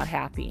definitely not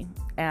happy.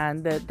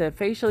 And the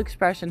facial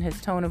expression,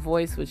 his tone of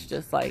voice was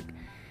just like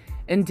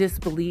in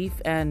disbelief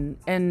and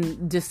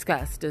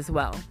disgust as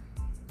well.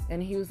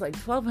 And he was like,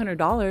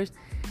 $1,200?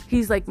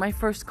 He's like, my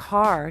first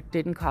car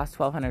didn't cost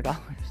 $1,200.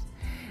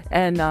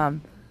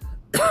 And,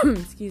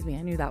 excuse me,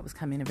 I knew that was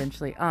coming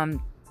eventually.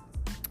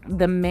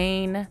 The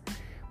main,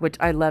 which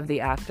I love the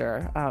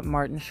actor,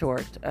 Martin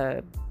Short,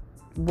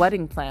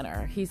 wedding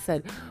planner, he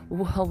said,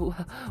 well,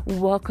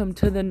 welcome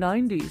to the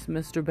 90s,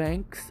 Mr.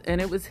 Banks. And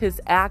it was his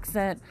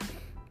accent.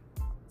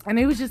 And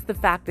it was just the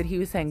fact that he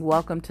was saying,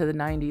 welcome to the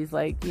 90s.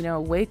 Like, you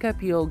know, wake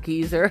up, you old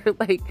geezer.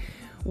 Like,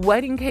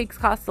 wedding cakes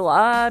cost a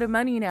lot of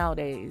money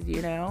nowadays,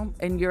 you know,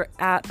 and you're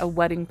at a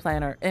wedding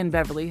planner in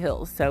Beverly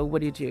Hills. So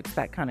what did you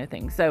expect, kind of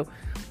thing. So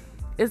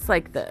it's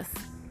like this.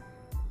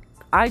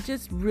 I'm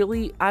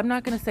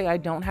not going to say I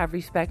don't have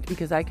respect,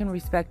 because I can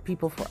respect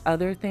people for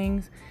other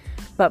things,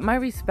 but my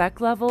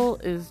respect level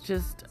is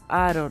just,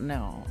 I don't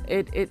know.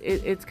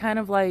 It's kind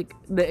of like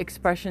the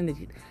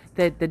expression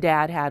that the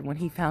dad had when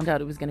he found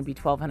out it was going to be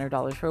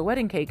 $1,200 for a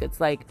wedding cake. It's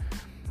like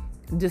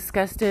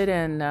disgusted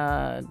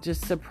and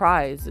just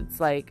surprised. It's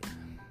like,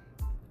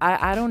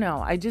 I don't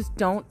know. I just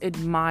don't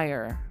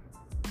admire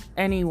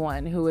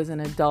anyone who is an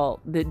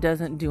adult that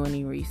doesn't do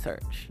any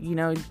research. You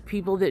know,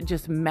 people that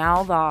just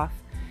mouth off,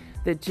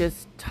 that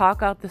just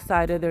talk out the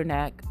side of their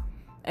neck.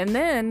 And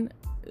then,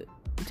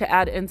 to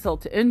add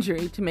insult to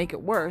injury, to make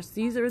it worse,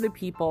 these are the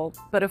people,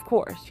 but of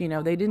course, you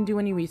know, they didn't do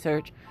any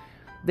research.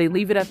 They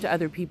leave it up to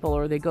other people,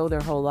 or they go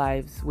their whole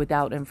lives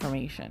without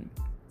information.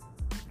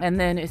 And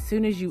then as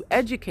soon as you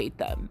educate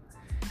them,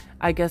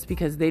 I guess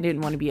because they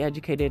didn't want to be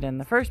educated in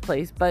the first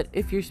place, but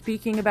if you're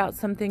speaking about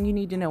something, you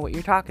need to know what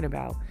you're talking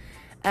about.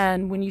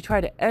 And when you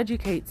try to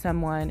educate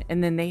someone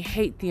and then they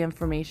hate the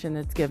information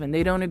that's given,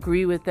 they don't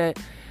agree with it,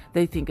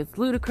 they think it's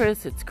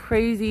ludicrous, it's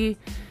crazy,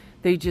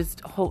 they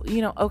just hold,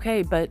 you know,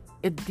 okay, but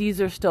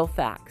these are still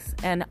facts.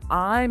 And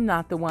I'm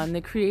not the one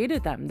that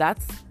created them.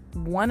 That's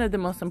one of the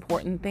most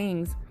important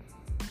things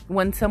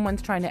when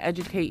someone's trying to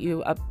educate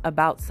you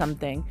about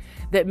something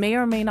that may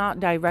or may not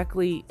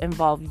directly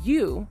involve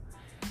you,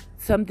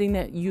 something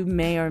that you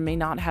may or may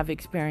not have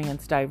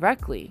experienced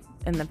directly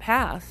in the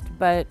past.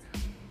 But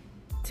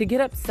to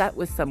get upset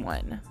with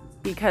someone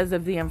because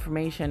of the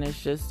information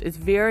is just, it's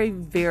very,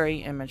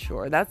 very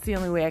immature. That's the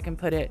only way I can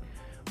put it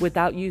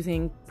without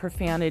using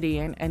profanity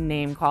and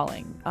name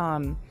calling.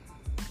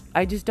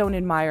 I just don't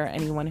admire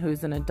anyone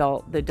who's an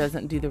adult that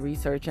doesn't do the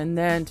research. And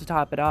then to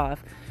top it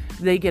off,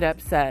 they get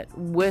upset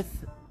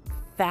with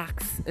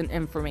facts and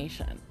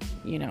information,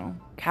 you know,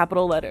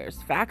 capital letters,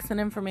 facts and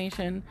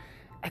information,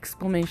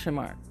 exclamation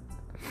mark.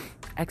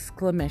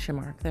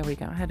 There we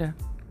go. I had to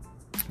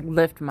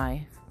lift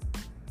my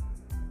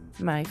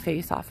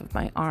face off of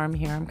my arm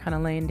here. I'm kind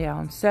of laying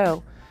down.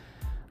 So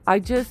I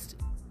just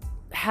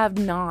have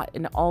not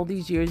in all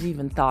these years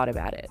even thought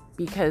about it,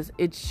 because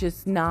it's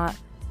just not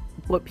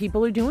what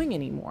people are doing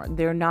anymore.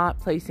 They're not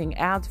placing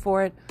ads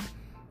for it.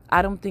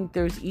 I don't think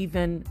there's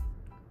even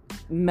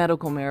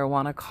medical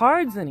marijuana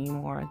cards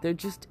anymore. There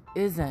just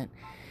isn't.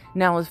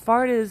 Now, as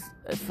far as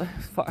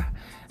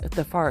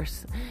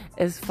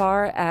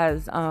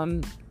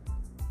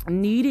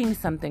needing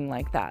something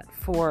like that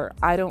for,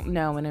 I don't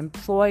know, an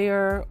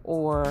employer,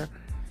 or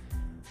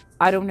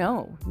I don't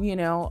know, you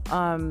know,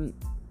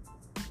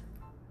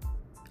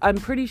 I'm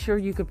pretty sure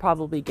you could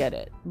probably get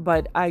it,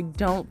 but I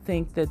don't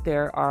think that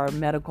there are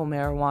medical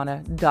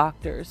marijuana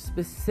doctors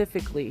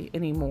specifically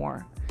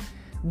anymore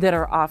that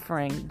are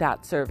offering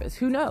that service.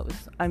 Who knows?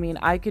 I mean,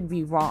 I could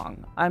be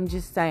wrong. I'm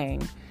just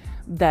saying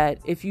that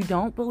if you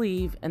don't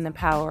believe in the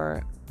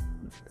power,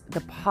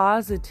 the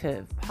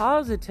positive,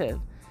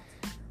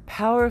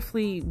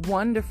 powerfully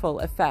wonderful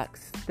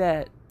effects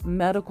that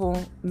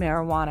medical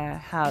marijuana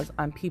has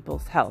on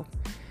people's health,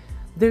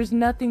 there's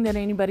nothing that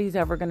anybody's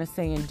ever going to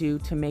say and do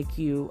to make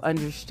you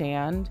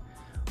understand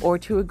or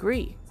to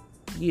agree.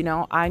 You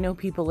know, I know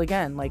people,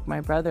 again, like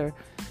my brother,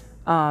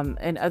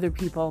 and other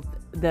people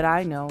that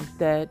I know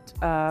that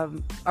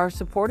are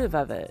supportive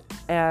of it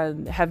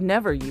and have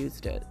never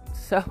used it.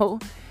 So,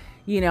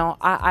 you know,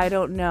 I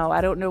don't know.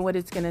 I don't know what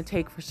it's going to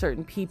take for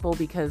certain people,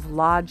 because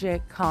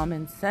logic,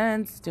 common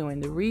sense, doing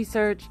the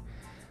research,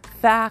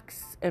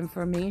 facts,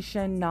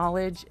 information,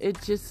 knowledge,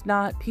 it's just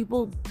not,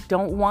 people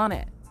don't want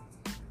it.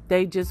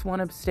 They just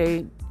want to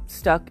stay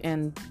stuck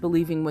in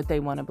believing what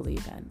they want to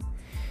believe in.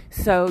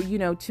 So, you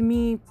know, to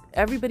me,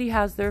 everybody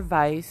has their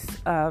vice.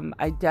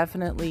 I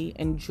definitely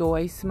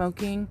enjoy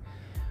smoking,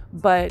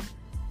 but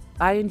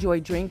I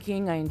enjoy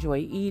drinking. I enjoy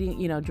eating,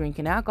 you know,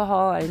 drinking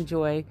alcohol. I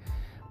enjoy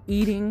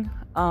eating.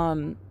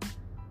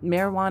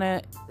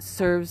 Marijuana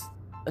serves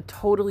a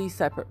totally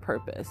separate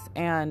purpose,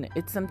 and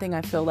it's something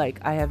I feel like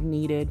I have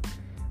needed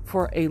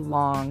for a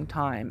long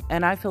time.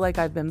 And I feel like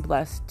I've been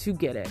blessed to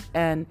get it.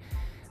 And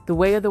the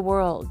way of the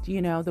world,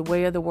 you know, the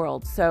way of the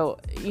world. So,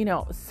 you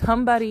know,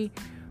 somebody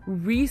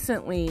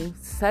recently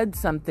said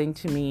something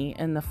to me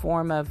in the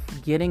form of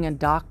getting a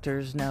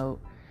doctor's note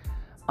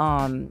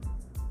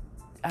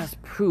as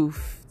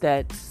proof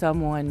that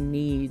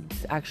someone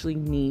actually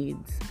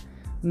needs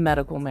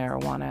medical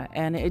marijuana.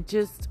 And it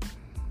just,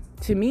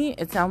 to me,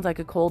 it sounds like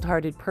a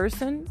cold-hearted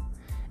person.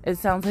 It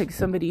sounds like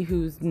somebody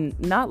who's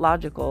not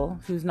logical,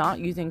 who's not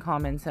using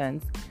common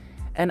sense.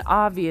 and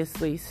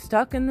obviously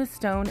stuck in the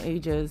Stone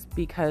Ages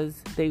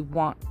because they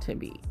want to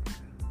be.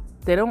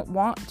 They don't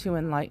want to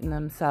enlighten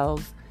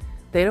themselves.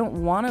 They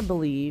don't want to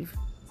believe,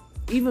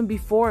 even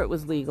before it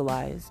was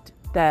legalized,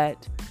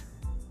 that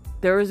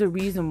there is a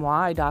reason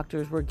why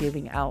doctors were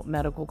giving out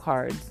medical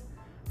cards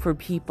for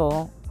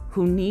people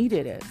who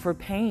needed it, for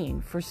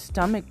pain, for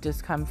stomach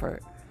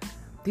discomfort.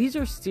 These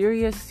are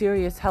serious,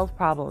 serious health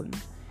problems.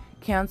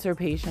 Cancer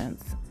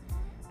patients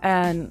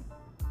and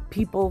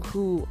people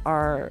who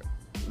are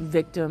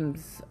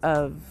victims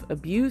of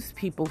abuse,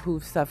 people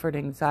who've suffered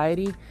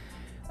anxiety,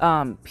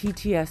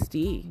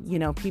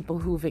 PTSD, people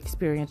who've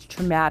experienced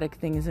traumatic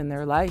things in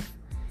their life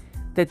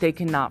that they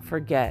cannot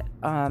forget.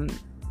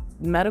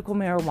 Medical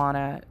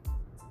marijuana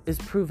is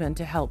proven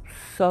to help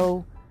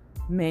so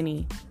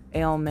many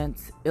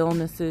ailments,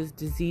 illnesses,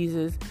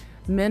 diseases,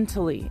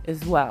 mentally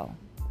as well.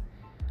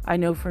 I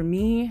know for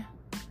me,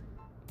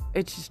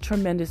 it's just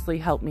tremendously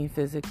helped me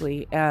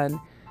physically. And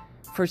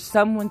for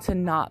someone to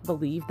not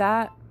believe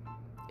that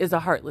is a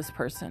heartless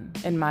person,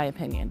 in my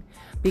opinion,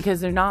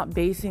 because they're not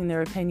basing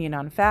their opinion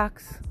on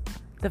facts.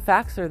 The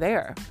facts are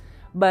there.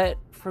 But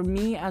for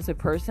me as a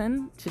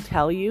person to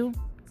tell you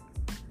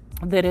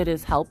that it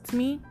has helped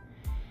me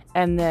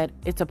and that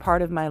it's a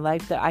part of my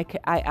life that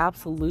I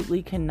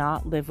absolutely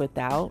cannot live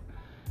without,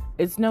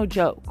 it's no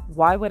joke.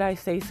 Why would I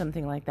say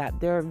something like that?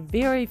 There are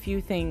very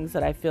few things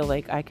that I feel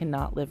like I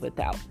cannot live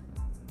without.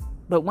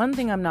 But one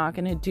thing I'm not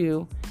going to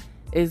do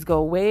is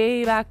go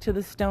way back to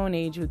the Stone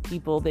Age with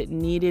people that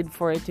needed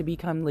for it to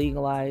become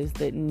legalized,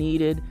 that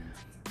needed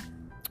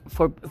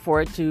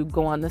for it to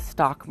go on the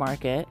stock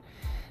market,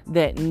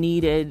 that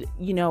needed,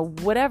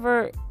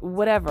 whatever,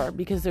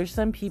 because there's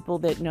some people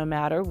that no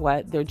matter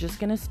what, they're just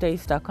going to stay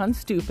stuck on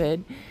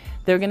stupid.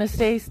 They're going to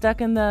stay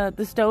stuck in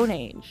the Stone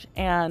Age,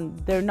 and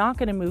they're not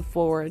going to move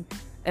forward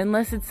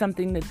unless it's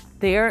something that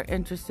they're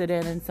interested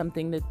in and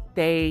something that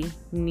they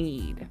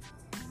need.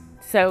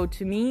 So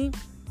to me,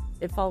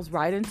 it falls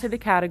right into the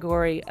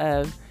category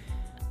of,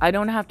 I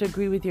don't have to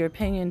agree with your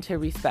opinion to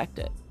respect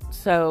it.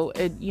 So,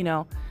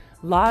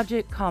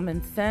 logic,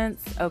 common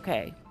sense,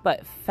 okay.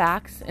 But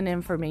facts and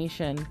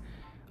information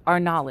are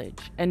knowledge,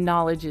 and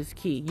knowledge is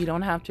key. You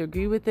don't have to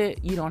agree with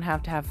it. You don't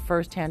have to have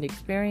firsthand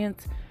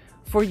experience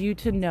for you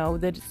to know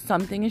that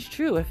something is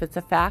true. If it's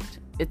a fact,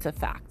 it's a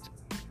fact.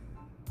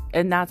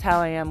 And that's how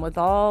I am with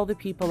all the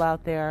people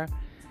out there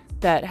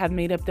that have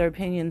made up their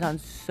opinions on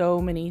so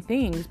many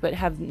things, but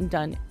haven't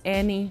done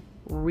any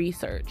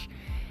research.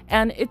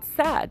 And it's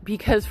sad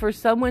because for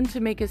someone to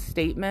make a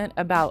statement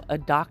about a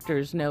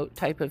doctor's note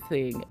type of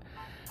thing,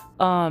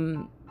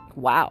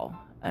 wow.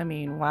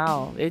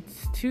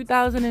 It's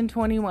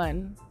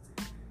 2021.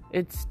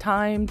 It's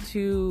time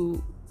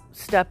to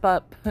step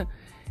up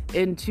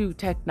into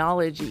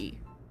technology.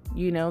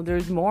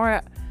 There's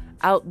more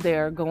out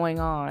there going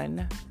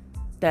on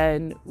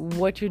than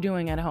what you're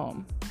doing at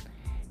home.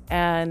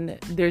 And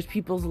there's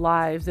people's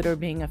lives that are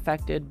being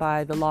affected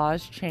by the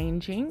laws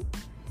changing.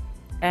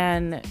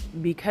 And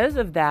because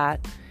of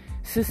that,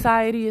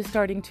 society is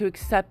starting to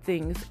accept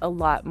things a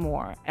lot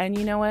more. And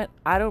you know what?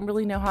 I don't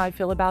really know how I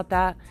feel about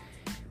that,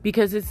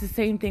 because it's the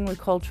same thing with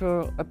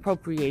cultural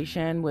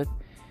appropriation, with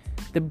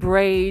the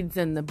braids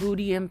and the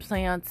booty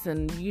implants.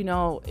 And,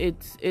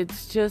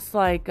 it's just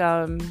like,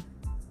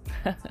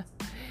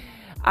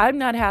 I'm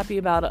not happy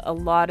about a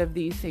lot of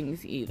these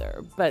things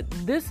either, but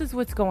this is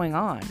what's going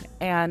on.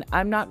 And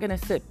I'm not going to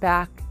sit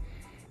back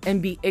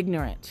and be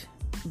ignorant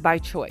by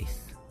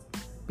choice,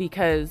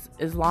 because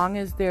as long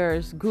as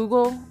there's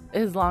Google,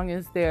 as long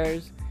as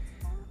there's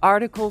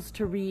articles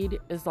to read,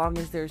 as long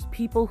as there's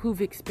people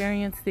who've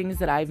experienced things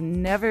that I've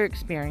never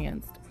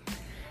experienced,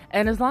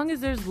 and as long as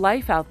there's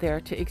life out there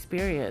to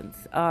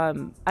experience,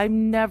 I'm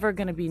never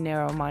going to be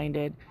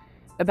narrow-minded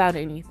about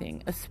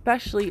anything,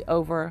 especially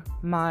over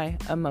my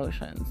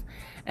emotions.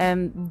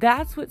 And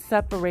that's what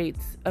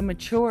separates a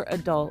mature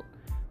adult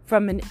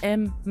from an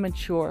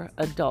immature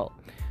adult.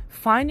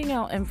 Finding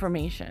out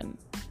information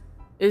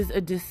is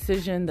a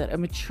decision that a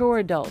mature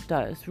adult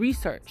does.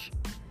 Research.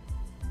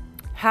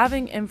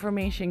 Having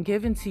information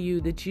given to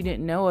you that you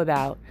didn't know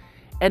about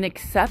and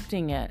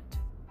accepting it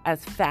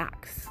as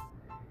facts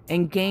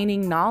and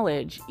gaining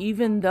knowledge,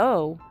 even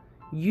though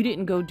you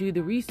didn't go do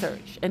the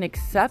research, and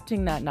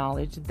accepting that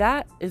knowledge,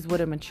 that is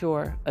what a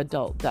mature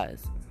adult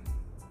does.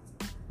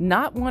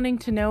 Not wanting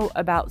to know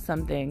about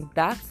something,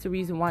 that's the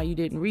reason why you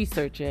didn't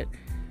research it.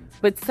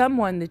 But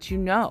someone that you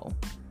know,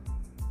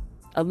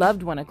 a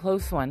loved one, a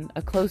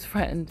close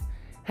friend,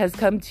 has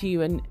come to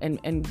you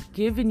and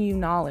given you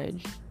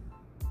knowledge.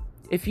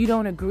 If you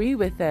don't agree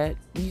with it,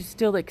 you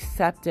still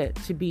accept it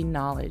to be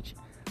knowledge.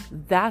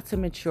 That's a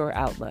mature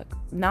outlook.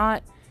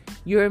 Not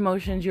your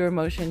emotions your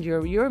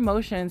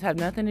emotions have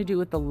nothing to do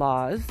with the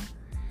laws,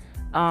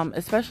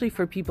 especially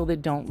for people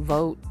that don't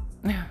vote.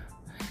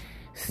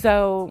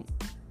 So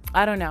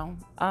I don't know.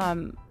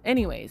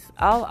 Anyways,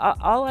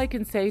 all I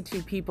can say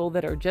to people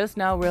that are just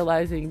now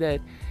realizing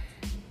that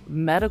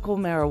medical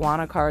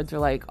marijuana cards are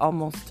like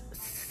almost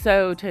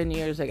so 10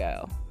 years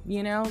ago,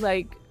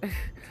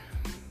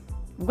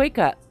 wake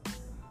up,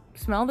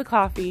 smell the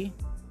coffee,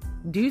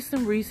 Do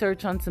some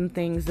research on some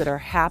things that are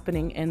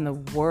happening in the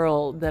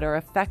world that are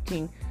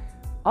affecting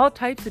all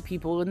types of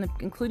people,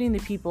 including the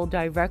people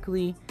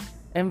directly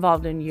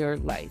involved in your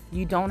life.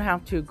 You don't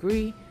have to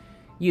agree.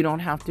 You don't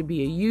have to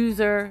be a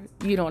user.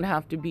 You don't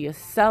have to be a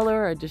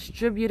seller, a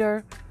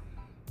distributor.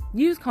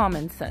 Use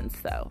common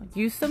sense, though.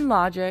 Use some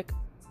logic.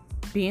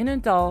 Be an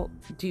adult.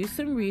 Do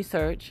some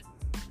research.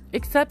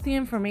 Accept the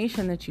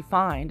information that you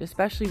find,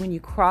 especially when you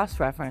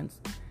cross-reference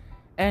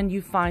and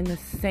you find the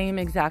same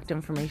exact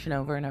information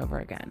over and over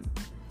again.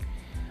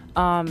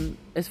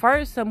 As far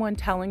as someone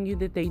telling you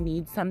that they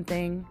need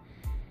something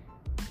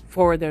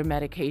for their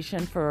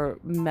medication, for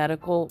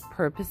medical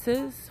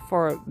purposes,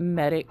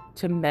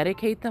 to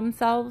medicate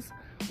themselves,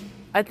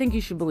 I think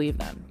you should believe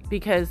them,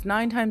 because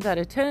 9 times out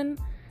of 10,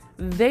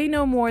 they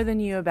know more than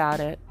you about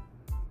it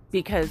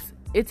because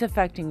it's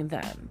affecting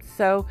them.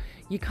 So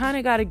you kind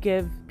of got to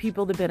give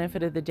people the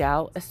benefit of the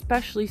doubt,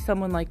 especially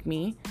someone like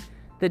me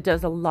that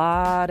does a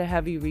lot of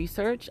heavy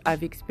research.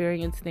 I've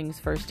experienced things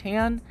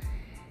firsthand,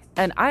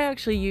 and I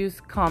actually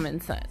use common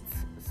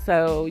sense.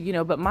 So,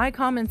 but my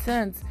common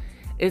sense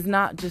is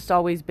not just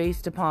always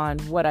based upon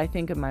what I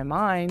think in my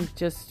mind,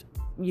 just,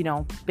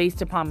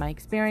 based upon my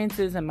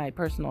experiences and my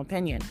personal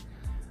opinion.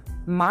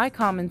 My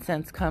common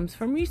sense comes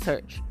from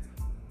research.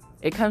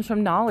 It comes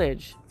from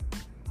knowledge.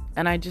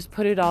 And I just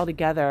put it all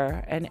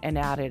together and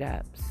add it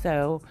up.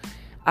 So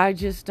I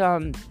just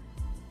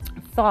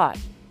thought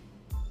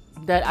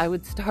that I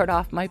would start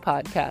off my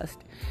podcast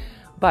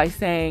by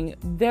saying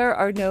there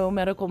are no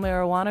medical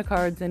marijuana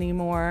cards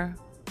anymore.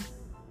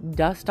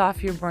 Dust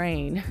off your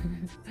brain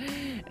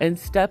and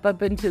step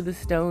up into the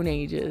Stone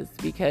Ages,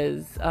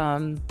 because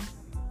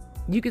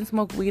you can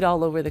smoke weed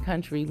all over the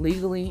country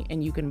legally,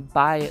 and you can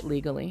buy it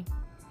legally.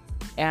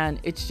 And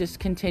it's just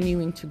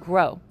continuing to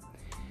grow.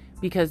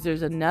 Because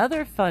there's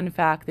another fun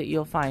fact that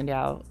you'll find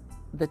out.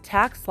 The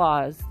tax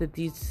laws that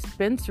these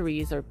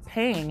dispensaries are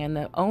paying, and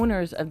the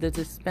owners of the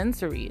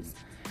dispensaries,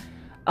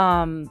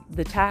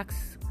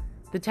 the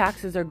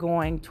taxes are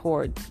going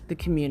towards the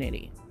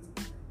community.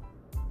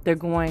 They're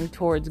going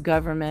towards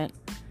government,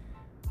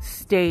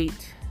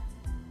 state,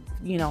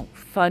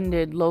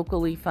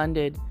 locally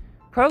funded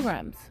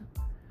programs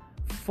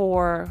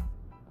for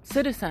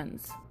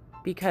citizens,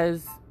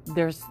 because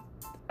there's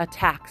a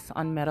tax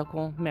on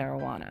medical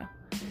marijuana.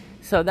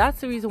 So that's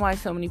the reason why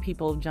so many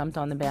people have jumped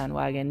on the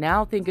bandwagon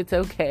now, think it's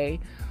okay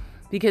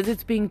because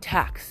it's being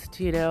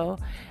taxed,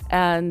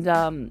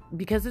 and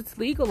because it's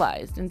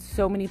legalized in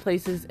so many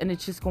places, and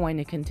it's just going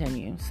to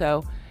continue.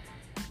 So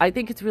I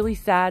think it's really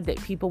sad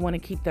that people want to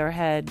keep their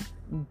head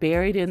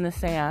buried in the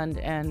sand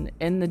and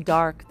in the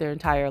dark their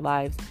entire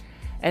lives,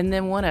 and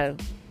then want to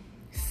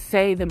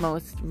say the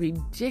most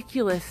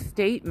ridiculous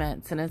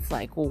statements. And it's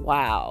like,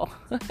 wow.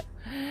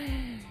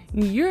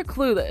 You're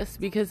clueless,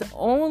 because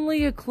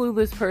only a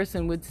clueless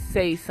person would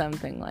say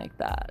something like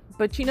that.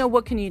 But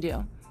what can you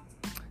do?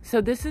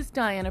 So this is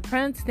Diana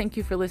Prince. Thank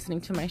you for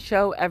listening to my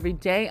show. Every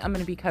day I'm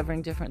going to be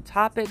covering different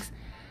topics.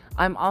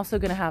 I'm also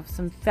going to have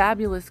some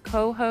fabulous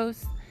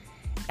co-hosts.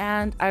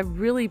 And I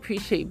really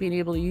appreciate being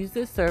able to use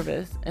this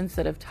service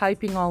instead of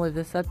typing all of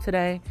this up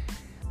today.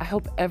 I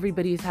hope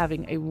everybody is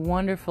having a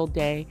wonderful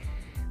day.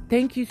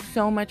 Thank you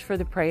so much for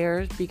the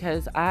prayers,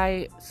 because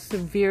I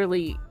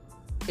severely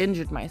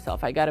injured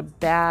myself. I got a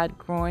bad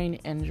groin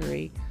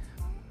injury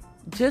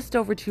just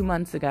over 2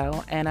 months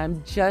ago, and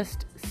I'm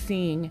just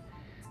seeing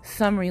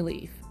some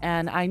relief.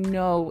 And I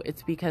know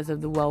it's because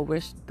of the well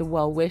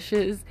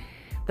wishes,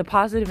 the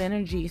positive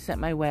energy sent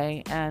my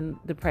way, and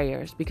the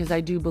prayers, because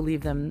I do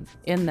believe in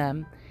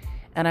them.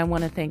 And I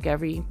want to thank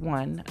every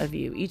one of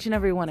you, each and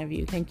every one of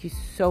you. Thank you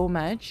so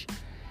much,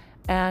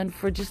 and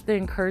for just the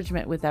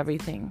encouragement with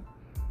everything.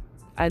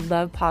 I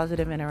love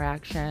positive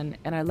interaction,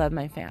 and I love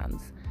my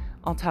fans.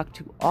 I'll talk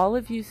to all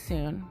of you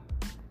soon.